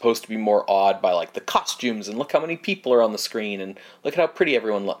 we're supposed to be more awed by, the costumes, and look how many people are on the screen, and look at how pretty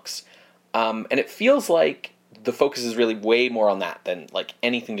everyone looks. And it feels like the focus is really way more on that than,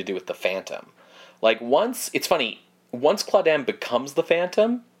 anything to do with the Phantom. It's funny, once Claudin becomes the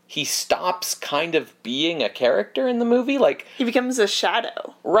Phantom, he stops kind of being a character in the movie. He becomes a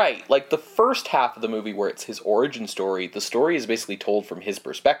shadow. Right. The first half of the movie, where it's his origin story, the story is basically told from his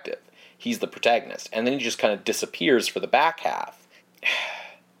perspective. He's the protagonist. And then he just kind of disappears for the back half.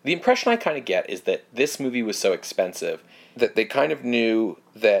 The impression I kind of get is that this movie was so expensive that they kind of knew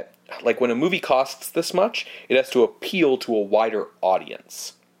that, when a movie costs this much, it has to appeal to a wider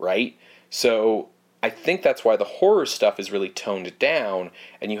audience, right? So I think that's why the horror stuff is really toned down,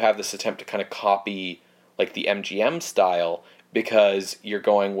 and you have this attempt to kind of copy, the MGM style, because you're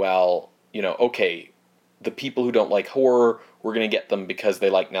going, okay, the people who don't like horror, we're going to get them because they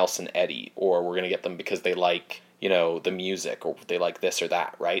like Nelson Eddy, or we're going to get them because they like, the music, or they like this or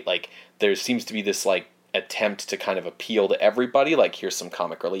that, right? There seems to be this, attempt to kind of appeal to everybody, here's some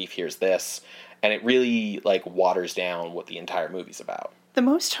comic relief, here's this, and it really, waters down what the entire movie's about. The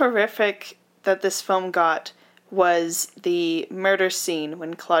most horrific that this film got was the murder scene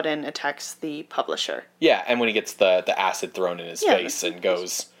when Claudin attacks the publisher. Yeah, and when he gets the acid thrown in his face and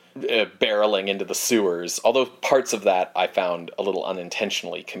goes barreling into the sewers, although parts of that I found a little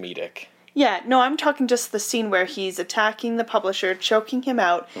unintentionally comedic. Yeah, no, I'm talking just the scene where he's attacking the publisher, choking him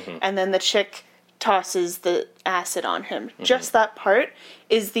out, and then the chick tosses the acid on him. Mm-hmm. Just that part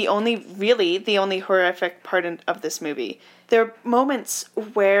is the only horrific part of this movie. There are moments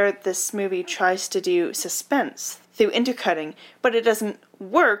where this movie tries to do suspense through intercutting, but it doesn't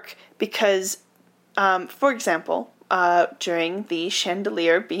work because, for example, during the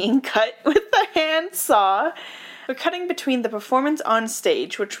chandelier being cut with a handsaw. We're cutting between the performance on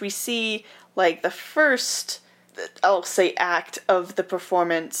stage, which we see like the first, I'll say, act of the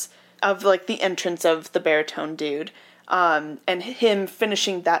performance of like the entrance of the baritone dude, and him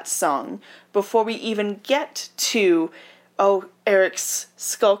finishing that song before we even get to, Eric's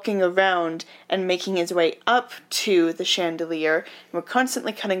skulking around and making his way up to the chandelier. And we're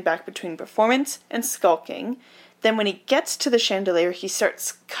constantly cutting back between performance and skulking. Then when he gets to the chandelier, he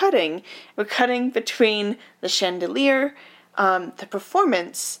starts cutting. We're cutting between the chandelier, the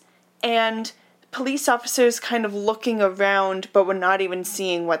performance, and police officers kind of looking around, but we're not even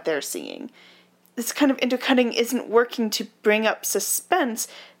seeing what they're seeing. This kind of intercutting isn't working to bring up suspense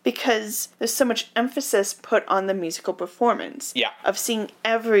because there's so much emphasis put on the musical performance. Yeah. Of seeing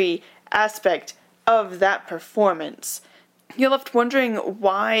every aspect of that performance. You're left wondering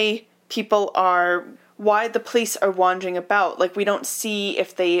why the police are wandering about. Like, we don't see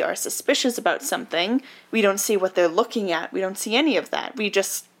if they are suspicious about something. We don't see what they're looking at. We don't see any of that. We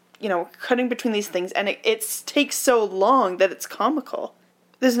just, cutting between these things, and it takes so long that it's comical.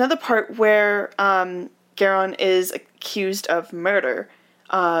 There's another part where Garon is accused of murder,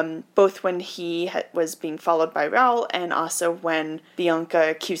 both when he was being followed by Raoul and also when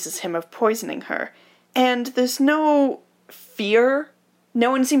Bianca accuses him of poisoning her. And there's no fear. No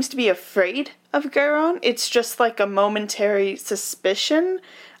one seems to be afraid of Garon. It's just like a momentary suspicion.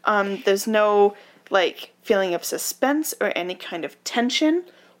 There's no feeling of suspense or any kind of tension.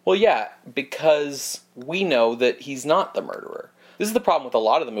 Well, yeah, because we know that he's not the murderer. This is the problem with a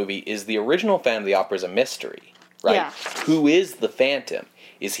lot of the movie, is the original Phantom of the Opera is a mystery, right? Yeah. Who is the Phantom?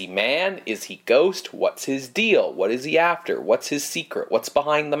 Is he man? Is he ghost? What's his deal? What is he after? What's his secret? What's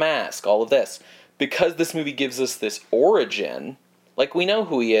behind the mask? All of this. Because this movie gives us this origin, we know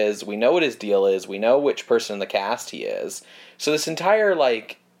who he is, we know what his deal is, we know which person in the cast he is. So this entire,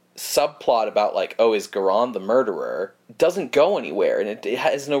 subplot about, is Garon the murderer, doesn't go anywhere, and it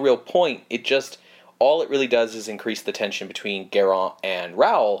has no real point. All it really does is increase the tension between Garon and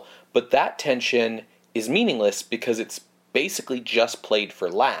Raoul, but that tension is meaningless because it's basically just played for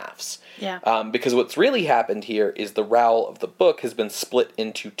laughs. Yeah. Because what's really happened here is the Raoul of the book has been split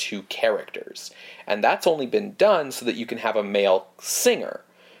into two characters. And that's only been done so that you can have a male singer.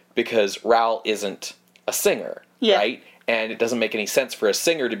 Because Raoul isn't a singer, right? And it doesn't make any sense for a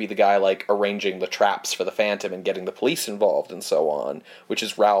singer to be the guy, arranging the traps for the Phantom and getting the police involved and so on, which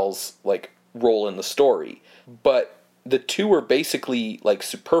is Raoul's, role in the story. But the two are basically,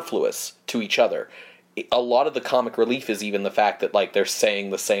 superfluous to each other. A lot of the comic relief is even the fact that, they're saying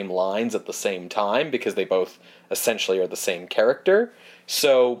the same lines at the same time, because they both essentially are the same character.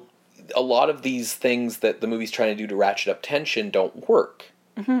 So a lot of these things that the movie's trying to do to ratchet up tension don't work.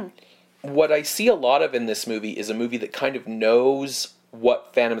 Mm-hmm. What I see a lot of in this movie is a movie that kind of knows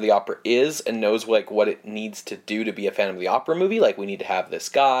what Phantom of the Opera is and knows, what it needs to do to be a Phantom of the Opera movie. We need to have this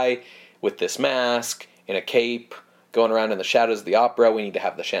guy with this mask, in a cape, going around in the shadows of the opera. We need to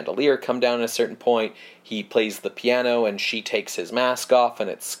have the chandelier come down at a certain point. He plays the piano and she takes his mask off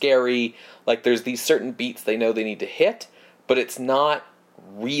and it's scary. There's these certain beats they know they need to hit, but it's not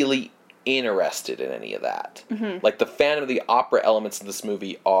really interested in any of that. Mm-hmm. The Phantom of the Opera elements of this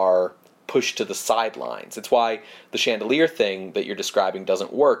movie are pushed to the sidelines. It's why the chandelier thing that you're describing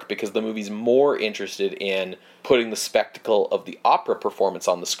doesn't work, because the movie's more interested in putting the spectacle of the opera performance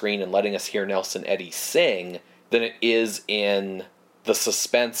on the screen and letting us hear Nelson Eddy sing than it is in the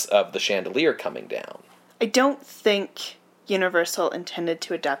suspense of the chandelier coming down. I don't think Universal intended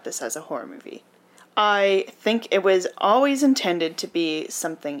to adapt this as a horror movie. I think it was always intended to be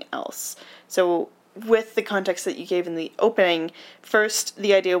something else. So with the context that you gave in the opening, first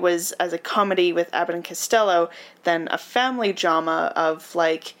the idea was as a comedy with Abbott and Costello, then a family drama of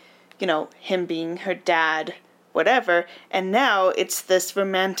him being her dad, whatever, and now it's this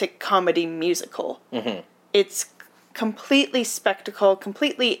romantic comedy musical. Mm-hmm. It's completely spectacle,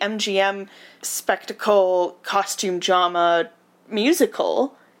 completely MGM spectacle, costume drama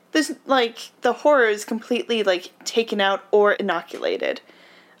musical. There's the horror is completely taken out or inoculated.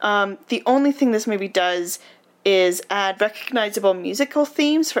 The only thing this movie does is add recognizable musical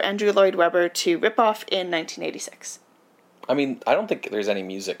themes for Andrew Lloyd Webber to rip off in 1986. I don't think there's any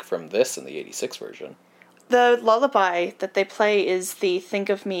music from this in the 86 version. The lullaby that they play is the Think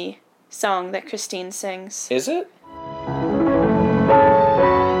of Me song that Christine sings. Is it?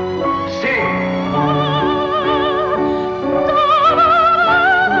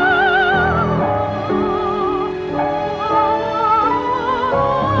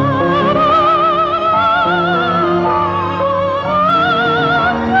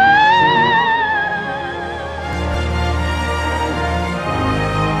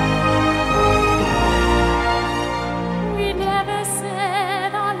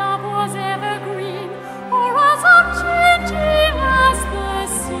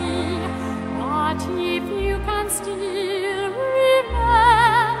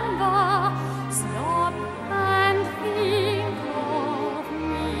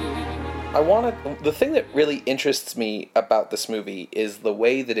 The thing that really interests me about this movie is the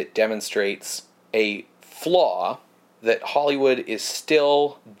way that it demonstrates a flaw that Hollywood is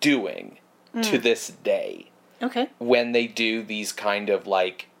still doing to this day. Okay. When they do these kind of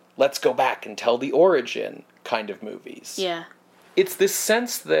like, let's go back and tell the origin kind of movies. Yeah. It's this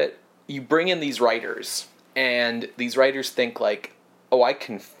sense that you bring in these writers, and these writers think like, oh, I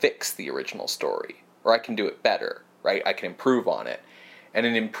can fix the original story, or I can do it better, right? I can improve on it. And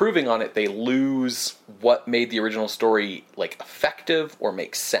in improving on it, they lose what made the original story like effective or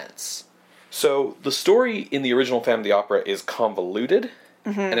make sense. So the story in the original Phantom of the Opera is convoluted,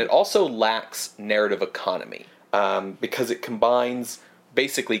 and it also lacks narrative economy, because it combines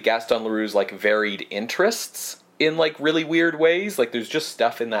basically Gaston Leroux's like varied interests in like really weird ways. Like there's just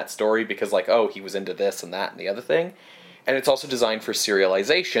stuff in that story because like, oh, he was into this and that and the other thing. And it's also designed for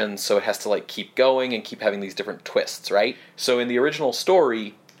serialization, so it has to like keep going and keep having these different twists, right? So in the original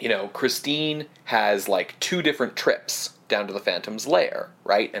story, you know, Christine has like 2 different trips down to the Phantom's lair,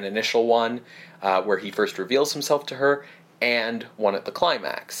 right? An initial one where he first reveals himself to her, and one at the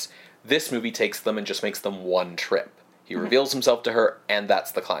climax. This movie takes them and just makes them one trip. He reveals himself to her, and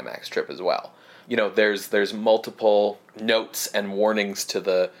that's the climax trip as well. You know, there's multiple notes and warnings to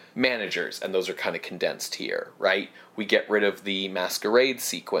the managers, and those are kind of condensed here, right? We get rid of the masquerade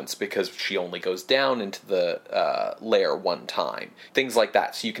sequence because she only goes down into the lair one time. Things like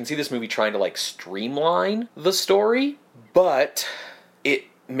that. So you can see this movie trying to, like, streamline the story, but it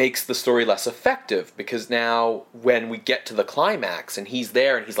makes the story less effective because now when we get to the climax and he's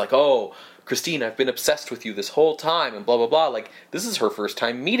there and he's like, oh, Christine, I've been obsessed with you this whole time and blah, blah, blah. Like, this is her first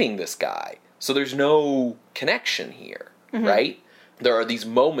time meeting this guy. So there's no connection here, right? There are these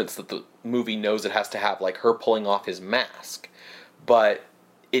moments that the movie knows it has to have, like her pulling off his mask. But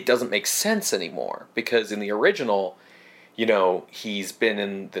it doesn't make sense anymore because in the original, you know, he's been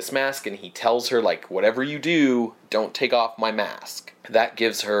in this mask and he tells her, like, whatever you do, don't take off my mask. That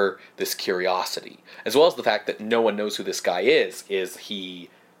gives her this curiosity. As well as the fact that no one knows who this guy is. Is he,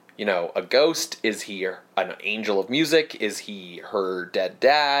 you know, a ghost? Is he an angel of music? Is he her dead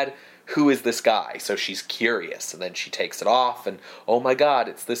dad? Who is this guy? So she's curious, and then she takes it off, and oh my god,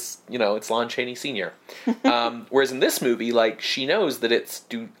 it's this, you know, it's Lon Chaney Sr. Whereas in this movie, like, she knows that it's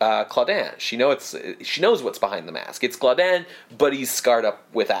Claudin. She knows what's behind the mask. It's Claudin, but he's scarred up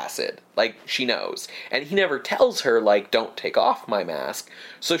with acid. Like, she knows. And he never tells her, like, don't take off my mask.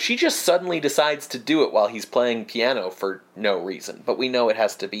 So she just suddenly decides to do it while he's playing piano for no reason. But we know it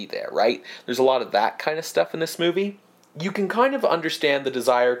has to be there, right? There's a lot of that kind of stuff in this movie. You can kind of understand the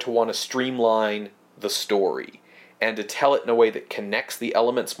desire to want to streamline the story and to tell it in a way that connects the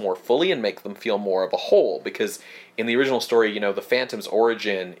elements more fully and make them feel more of a whole. Because in the original story, you know, the Phantom's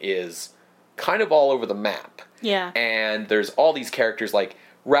origin is kind of all over the map. Yeah. And there's all these characters, like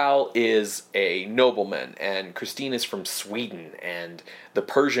Raoul is a nobleman, and Christine is from Sweden, and the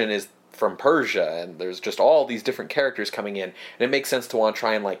Persian is from Persia, and there's just all these different characters coming in. And it makes sense to want to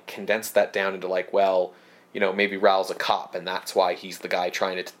try and, like, condense that down into, like, well, you know, maybe Raoul's a cop, and that's why he's the guy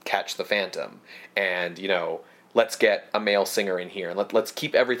trying to catch the Phantom. And, you know, let's get a male singer in here, and let's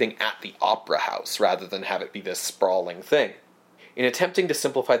keep everything at the opera house, rather than have it be this sprawling thing. In attempting to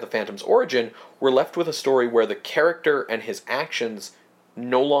simplify the Phantom's origin, we're left with a story where the character and his actions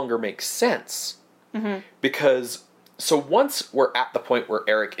no longer make sense. Because, so once we're at the point where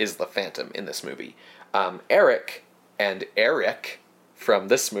Eric is the Phantom in this movie, Eric and Eric from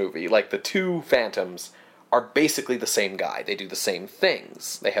this movie, like the two Phantoms, are basically the same guy. They do the same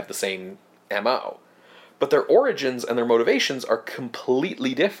things. They have the same MO. But their origins and their motivations are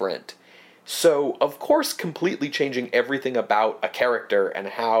completely different. So, of course, completely changing everything about a character and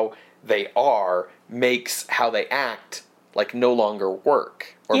how they are makes how they act, like, no longer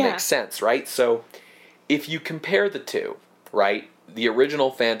work or make sense, right? So, if you compare the two, right, the original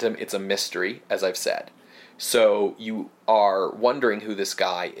Phantom, it's a mystery, as I've said. So you are wondering who this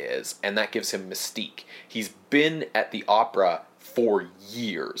guy is, and that gives him mystique. He's been at the opera for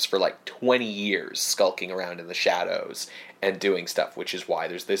years, for like 20 years, skulking around in the shadows and doing stuff, which is why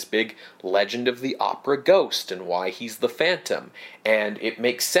there's this big legend of the opera ghost and why he's the Phantom. And it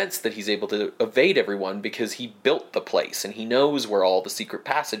makes sense that he's able to evade everyone because he built the place and he knows where all the secret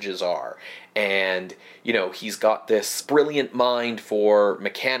passages are. And, you know, he's got this brilliant mind for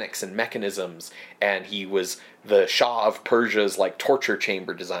mechanics and mechanisms, and he was the Shah of Persia's, like, torture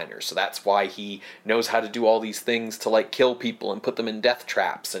chamber designer, so that's why he knows how to do all these things to, like, kill people and put them in death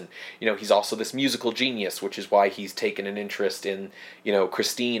traps. And, you know, he's also this musical genius, which is why he's taken an interest in, you know,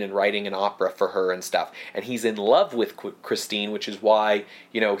 Christine and writing an opera for her and stuff. And he's in love with Christine, which is why,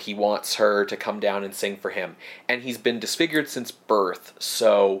 you know, he wants her to come down and sing for him. And he's been disfigured since birth,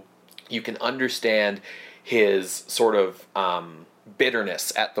 so You can understand his sort of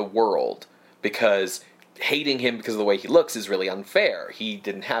bitterness at the world, because hating him because of the way he looks is really unfair. He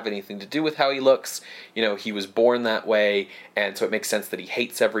didn't have anything to do with how he looks. You know, he was born that way, and so it makes sense that he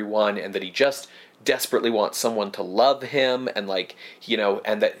hates everyone and that he just desperately wants someone to love him, and like, you know,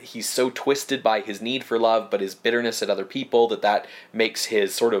 and that he's so twisted by his need for love but his bitterness at other people that makes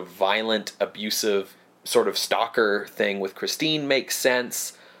his sort of violent, abusive sort of stalker thing with Christine make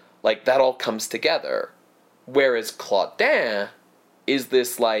sense. Like, that all comes together. Whereas Claudin is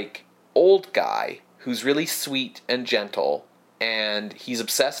this, like, old guy who's really sweet and gentle, and he's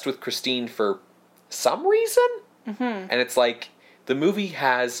obsessed with Christine for some reason. Mm-hmm. And it's like, the movie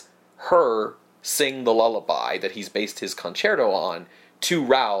has her sing the lullaby that he's based his concerto on to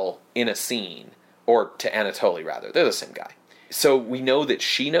Raoul in a scene, or to Anatoly, rather. They're the same guy. So we know that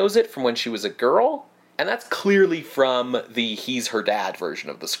she knows it from when she was a girl, and that's clearly from the he's her dad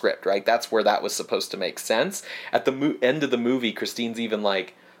version of the script, right? That's where that was supposed to make sense. At the end of the movie, Christine's even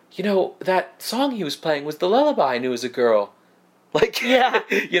like, you know, that song he was playing was the lullaby I knew as a girl. Like, yeah.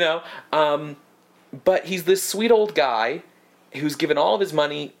 You know? But he's this sweet old guy who's given all of his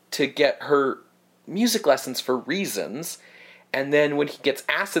money to get her music lessons for reasons, and then when he gets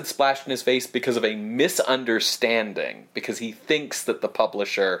acid splashed in his face because of a misunderstanding, because he thinks that the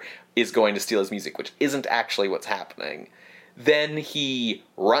publisher is going to steal his music, which isn't actually what's happening, then he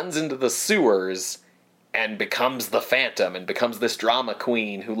runs into the sewers and becomes the Phantom, and becomes this drama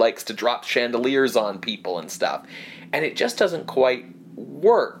queen who likes to drop chandeliers on people and stuff. And it just doesn't quite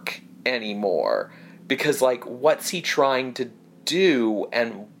work anymore, because, like, what's he trying to do,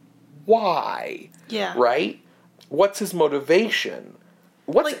 and why? Yeah. Right? What's his motivation?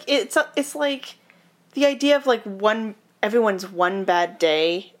 What's like it's like the idea of like everyone's one bad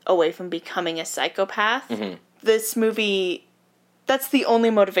day away from becoming a psychopath. Mm-hmm. This movie, that's the only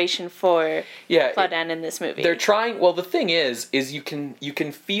motivation for Claudin in this movie. They're trying. Well, the thing is you can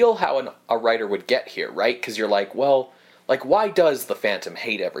feel how a writer would get here, right? Because you're like, well, like, why does the Phantom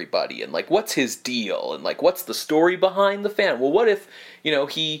hate everybody? And, like, what's his deal? And, like, what's the story behind the Phantom? Well, what if, you know,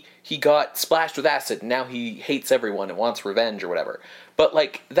 he got splashed with acid and now he hates everyone and wants revenge or whatever? But,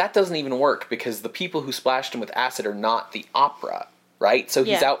 like, that doesn't even work, because the people who splashed him with acid are not the opera, right? So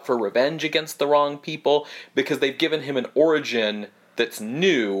he's out for revenge against the wrong people, because they've given him an origin that's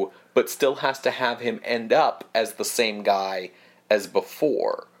new, but still has to have him end up as the same guy as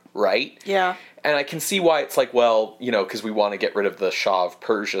before, right? Yeah. And I can see why it's like, well, you know, because we want to get rid of the Shah of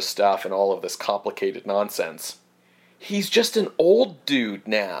Persia stuff and all of this complicated nonsense. He's just an old dude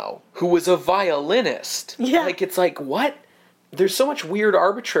now who was a violinist. Yeah. Like, it's like, what? There's so much weird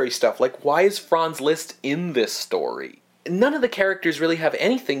arbitrary stuff. Like, why is Franz Liszt in this story? None of the characters really have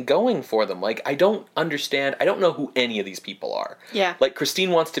anything going for them. Like, I don't understand. I don't know who any of these people are. Yeah. Like,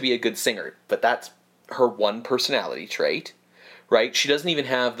 Christine wants to be a good singer, but that's her one personality trait. Right? She doesn't even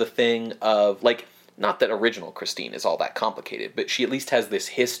have the thing of, like, not that original Christine is all that complicated, but she at least has this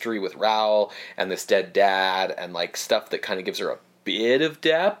history with Raoul and this dead dad and, like, stuff that kind of gives her a bit of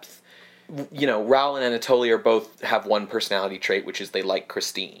depth. You know, Raoul and Anatoly both have one personality trait, which is they like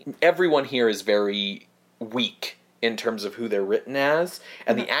Christine. Everyone here is very weak in terms of who they're written as,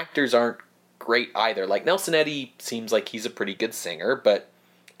 and the actors aren't great either. Like, Nelson Eddy seems like he's a pretty good singer, but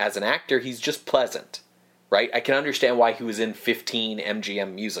as an actor, he's just pleasant. Right? I can understand why he was in 15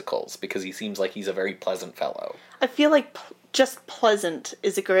 MGM musicals, because he seems like he's a very pleasant fellow. I feel like just pleasant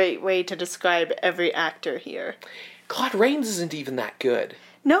is a great way to describe every actor here. Claude Rains isn't even that good.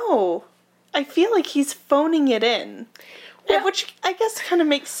 No. I feel like he's phoning it in. Well, which I guess kind of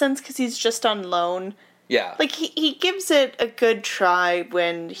makes sense because he's just on loan. Yeah. Like, he gives it a good try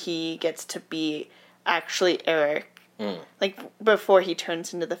when he gets to be actually Eric. Like, before he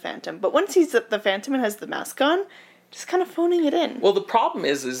turns into the Phantom. But once he's the Phantom and has the mask on, just kind of phoning it in. Well, the problem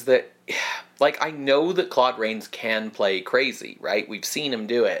is that, like, I know that Claude Rains can play crazy, right? We've seen him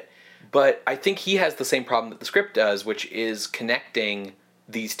do it. But I think he has the same problem that the script does, which is connecting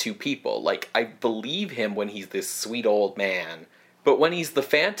these two people. Like, I believe him when he's this sweet old man. But when he's the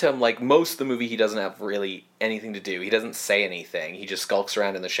Phantom, like, most of the movie he doesn't have really anything to do. He doesn't say anything. He just skulks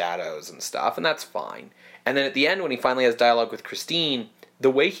around in the shadows and stuff, and that's fine. And then at the end, when he finally has dialogue with Christine,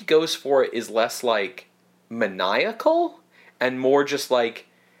 the way he goes for it is less, like, maniacal, and more just like,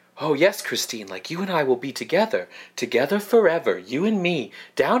 oh yes, Christine, like, you and I will be together forever, you and me,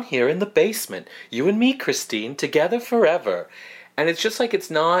 down here in the basement, you and me, Christine, together forever. And it's just like, it's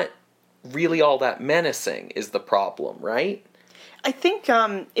not really all that menacing is the problem, right? I think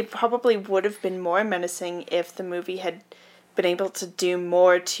it probably would have been more menacing if the movie had been able to do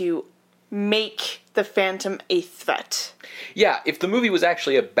more to make the Phantom a threat. Yeah, if the movie was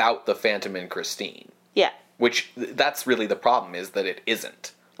actually about the Phantom and Christine. Yeah. Which, that's really the problem, is that it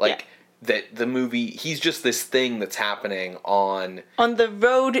isn't. Like, that the movie, he's just this thing that's happening on the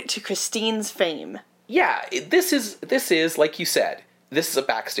road to Christine's fame. Yeah, this is, like you said, this is a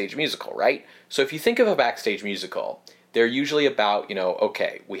backstage musical, right? So if you think of a backstage musical, they're usually about,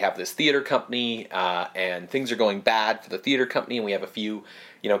 okay, we have this theater company, and things are going bad for the theater company, and we have a few,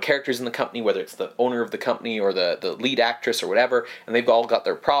 characters in the company, whether it's the owner of the company or the lead actress or whatever, and they've all got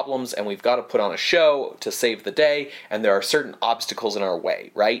their problems, and we've got to put on a show to save the day, and there are certain obstacles in our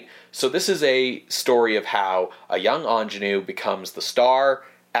way, right? So this is a story of how a young ingenue becomes the star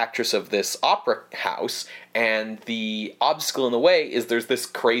actress of this opera house, and the obstacle in the way is there's this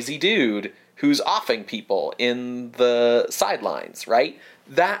crazy dude who's offing people in the sidelines, right?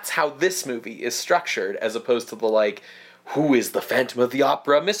 That's how this movie is structured, as opposed to the, who is the Phantom of the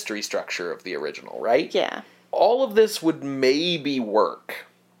Opera mystery structure of the original, right? Yeah. All of this would maybe work.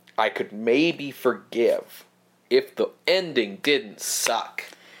 I could maybe forgive if the ending didn't suck.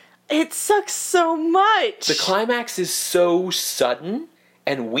 It sucks so much! The climax is so sudden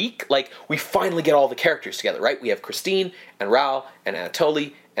and weak. We finally get all the characters together, right? We have Christine and Raoul and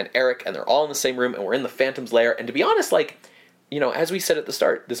Anatoly and Eric, and they're all in the same room, and we're in the Phantom's lair. And to be honest, as we said at the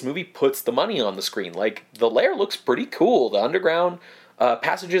start, this movie puts the money on the screen. The lair looks pretty cool. The underground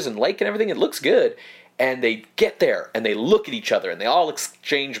passages and lake and everything, it looks good. And they get there, and they look at each other, and they all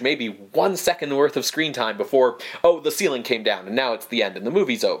exchange maybe 1 second worth of screen time before, the ceiling came down, and now it's the end, and the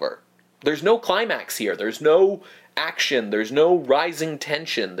movie's over. There's no climax here. There's no action. There's no rising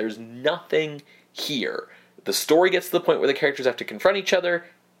tension. There's nothing here. The story gets to the point where the characters have to confront each other,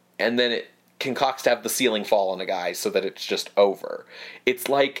 and then it concocts to have the ceiling fall on a guy so that it's just over. It's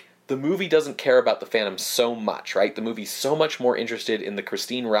like the movie doesn't care about the Phantom so much, right? The movie's so much more interested in the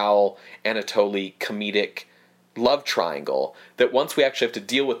Christine Raoul, Anatoly comedic love triangle that once we actually have to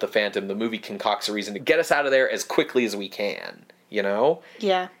deal with the Phantom, the movie concocts a reason to get us out of there as quickly as we can,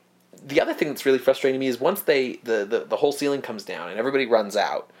 Yeah. The other thing that's really frustrating to me is once the whole ceiling comes down and everybody runs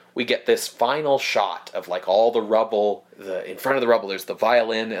out, we get this final shot of all the rubble. In front of the rubble, there's the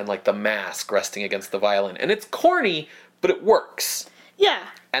violin and the mask resting against the violin, and it's corny, but it works. Yeah.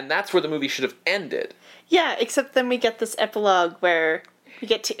 And that's where the movie should have ended. Yeah, except then we get this epilogue where we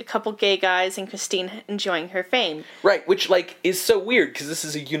get to a couple gay guys and Christine enjoying her fame. Right, which, is so weird, because this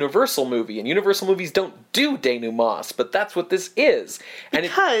is a Universal movie, and Universal movies don't do denouements, but that's what this is. And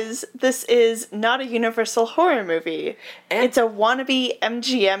because this is not a Universal horror movie. And it's a wannabe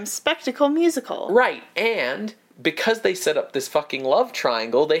MGM spectacle musical. Right, and because they set up this fucking love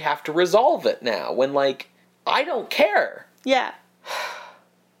triangle, they have to resolve it now, when, I don't care. Yeah.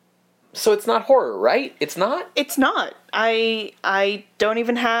 So it's not horror, right? It's not? It's not. I don't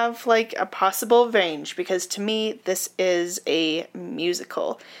even have, a possible range, because to me, this is a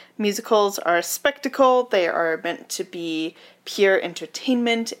musical. Musicals are a spectacle, they are meant to be pure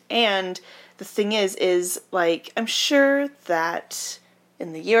entertainment, and the thing is, I'm sure that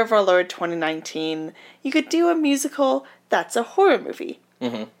in the year of our Lord 2019, you could do a musical that's a horror movie.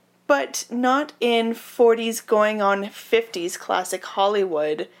 Mm-hmm. But not in 40s going on 50s classic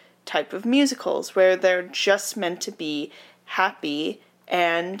Hollywood type of musicals where they're just meant to be happy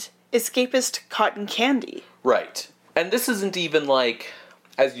and escapist cotton candy. Right. And this isn't even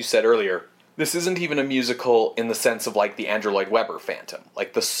as you said earlier, this isn't even a musical in the sense of the Andrew Lloyd Webber Phantom.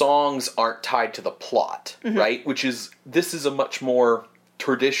 The songs aren't tied to the plot, mm-hmm. right? This is a much more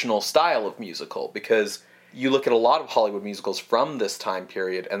traditional style of musical, because you look at a lot of Hollywood musicals from this time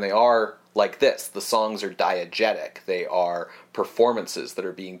period and they are like this. The songs are diegetic. They are performances that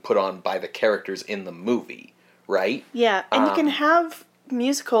are being put on by the characters in the movie, right? Yeah, and you can have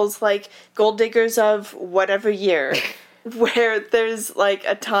musicals like Gold Diggers of whatever year, where there's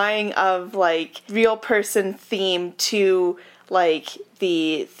a tying of real person theme to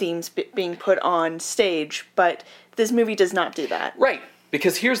the themes being put on stage, but this movie does not do that. Right,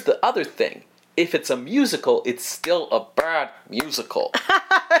 because here's the other thing. If it's a musical, it's still a bad musical.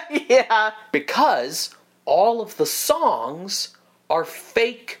 Yeah. Because all of the songs are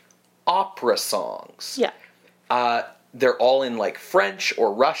fake opera songs. Yeah. They're all in French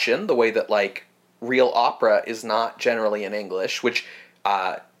or Russian, the way that real opera is not generally in English, which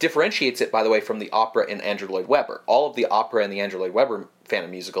differentiates it, by the way, from the opera in Andrew Lloyd Webber. All of the opera in the Andrew Lloyd Webber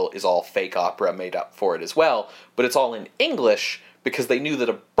Phantom musical is all fake opera made up for it as well, but it's all in English because they knew that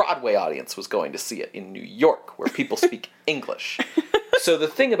a Broadway audience was going to see it in New York, where people speak English. So the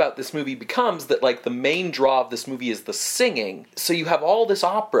thing about this movie becomes that, the main draw of this movie is the singing, so you have all this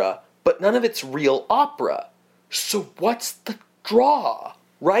opera, but none of it's real opera. So what's the draw?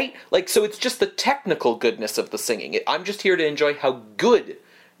 right? Like, so it's just the technical goodness of the singing. I'm just here to enjoy how good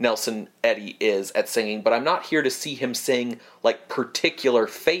Nelson Eddy is at singing, but I'm not here to see him sing, like, particular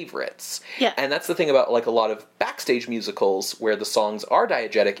favorites. Yeah. And that's the thing about, like, a lot of backstage musicals where the songs are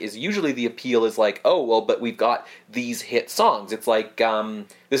diegetic, is usually the appeal is like, oh, well, but we've got these hit songs. It's like,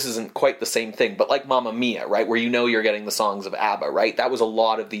 this isn't quite the same thing, but like Mamma Mia, right, where you know you're getting the songs of ABBA, right? That was a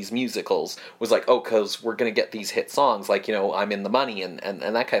lot of these musicals, was like, oh, because we're going to get these hit songs, like, you know, I'm in the Money and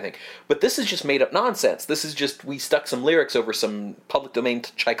that kind of thing. But this is just made up nonsense. This is just, we stuck some lyrics over some public domain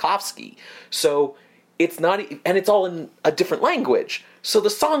Tchaikovsky. So it's not, and it's all in a different language. So the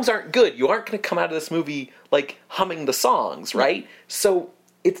songs aren't good. You aren't going to come out of this movie, like, humming the songs, right? So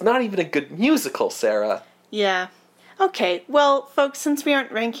it's not even a good musical, Sarah. Yeah. Okay, well, folks, since we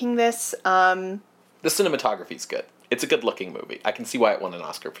aren't ranking this, The cinematography's good. It's a good-looking movie. I can see why it won an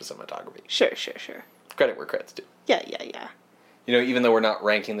Oscar for cinematography. Sure. Credit where credit's due. Yeah. You know, even though we're not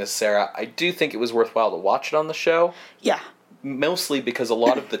ranking this, Sarah, I do think it was worthwhile to watch it on the show. Yeah. Mostly because a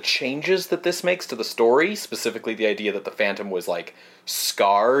lot of the changes that this makes to the story, specifically the idea that the Phantom was, like,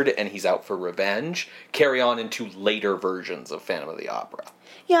 scarred and he's out for revenge, carry on into later versions of Phantom of the Opera.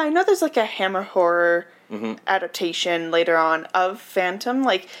 Yeah, I know there's, like, a Hammer horror adaptation later on of Phantom.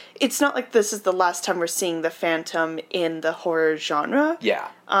 Like, it's not like this is the last time we're seeing the Phantom in the horror genre. Yeah.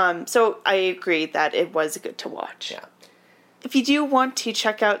 So I agree that it was good to watch. Yeah. If you do want to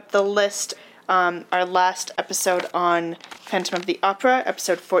check out the list, our last episode on Phantom of the Opera,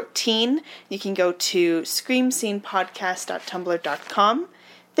 episode 14, you can go to screamscenepodcast.tumblr.com.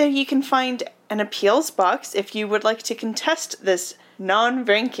 There you can find an appeals box if you would like to contest this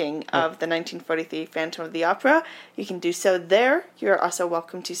non-ranking of the 1943 Phantom of the Opera. You can do so there. You're also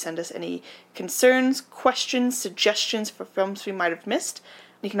welcome to send us any concerns, questions, suggestions for films we might have missed.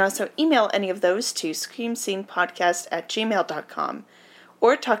 You can also email any of those to screamscenepodcast@gmail.com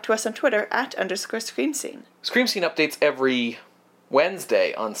or talk to us on Twitter @_screamscene. Scream Scene updates every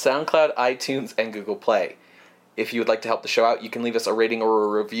Wednesday on SoundCloud, iTunes, and Google Play. If you would like to help the show out, you can leave us a rating or a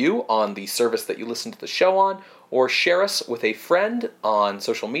review on the service that you listen to the show on, or share us with a friend on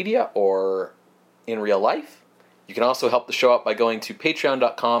social media or in real life. You can also help the show out by going to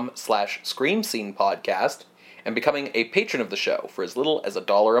patreon.com/screamscenepodcast and becoming a patron of the show for as little as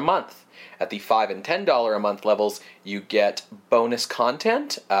 $1 a month. At the $5 and $10 a month levels, you get bonus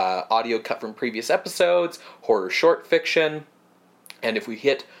content, audio cut from previous episodes, horror short fiction, and if we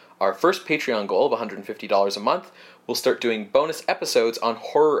hit our first Patreon goal of $150 a month, we'll start doing bonus episodes on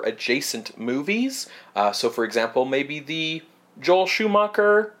horror-adjacent movies. So, for example, maybe the Joel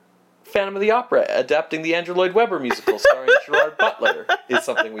Schumacher Phantom of the Opera, adapting the Andrew Lloyd Webber musical starring Gerard Butler, is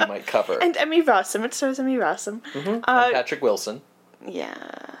something we might cover. And Emmy Rossum. It stars Emmy Rossum. And Patrick Wilson. Yeah.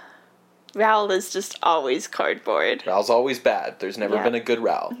 Raoul is just always cardboard. Raoul's always bad. There's never been a good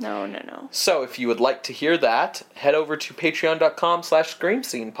Raoul. No. So if you would like to hear that, head over to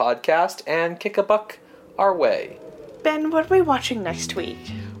patreon.com/screamscenepodcast and kick a buck our way. Ben, what are we watching next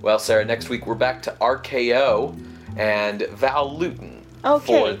week? Well, Sarah, next week we're back to RKO and Val Lewton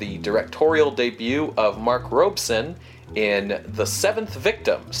for the directorial debut of Mark Robeson in The Seventh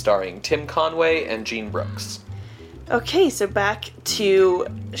Victim, starring Tim Conway and Jean Brooks. Okay, so back to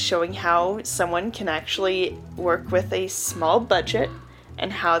showing how someone can actually work with a small budget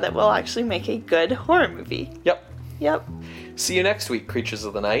and how that will actually make a good horror movie. Yep. See you next week, Creatures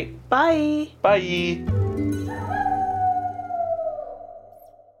of the Night. Bye. Bye.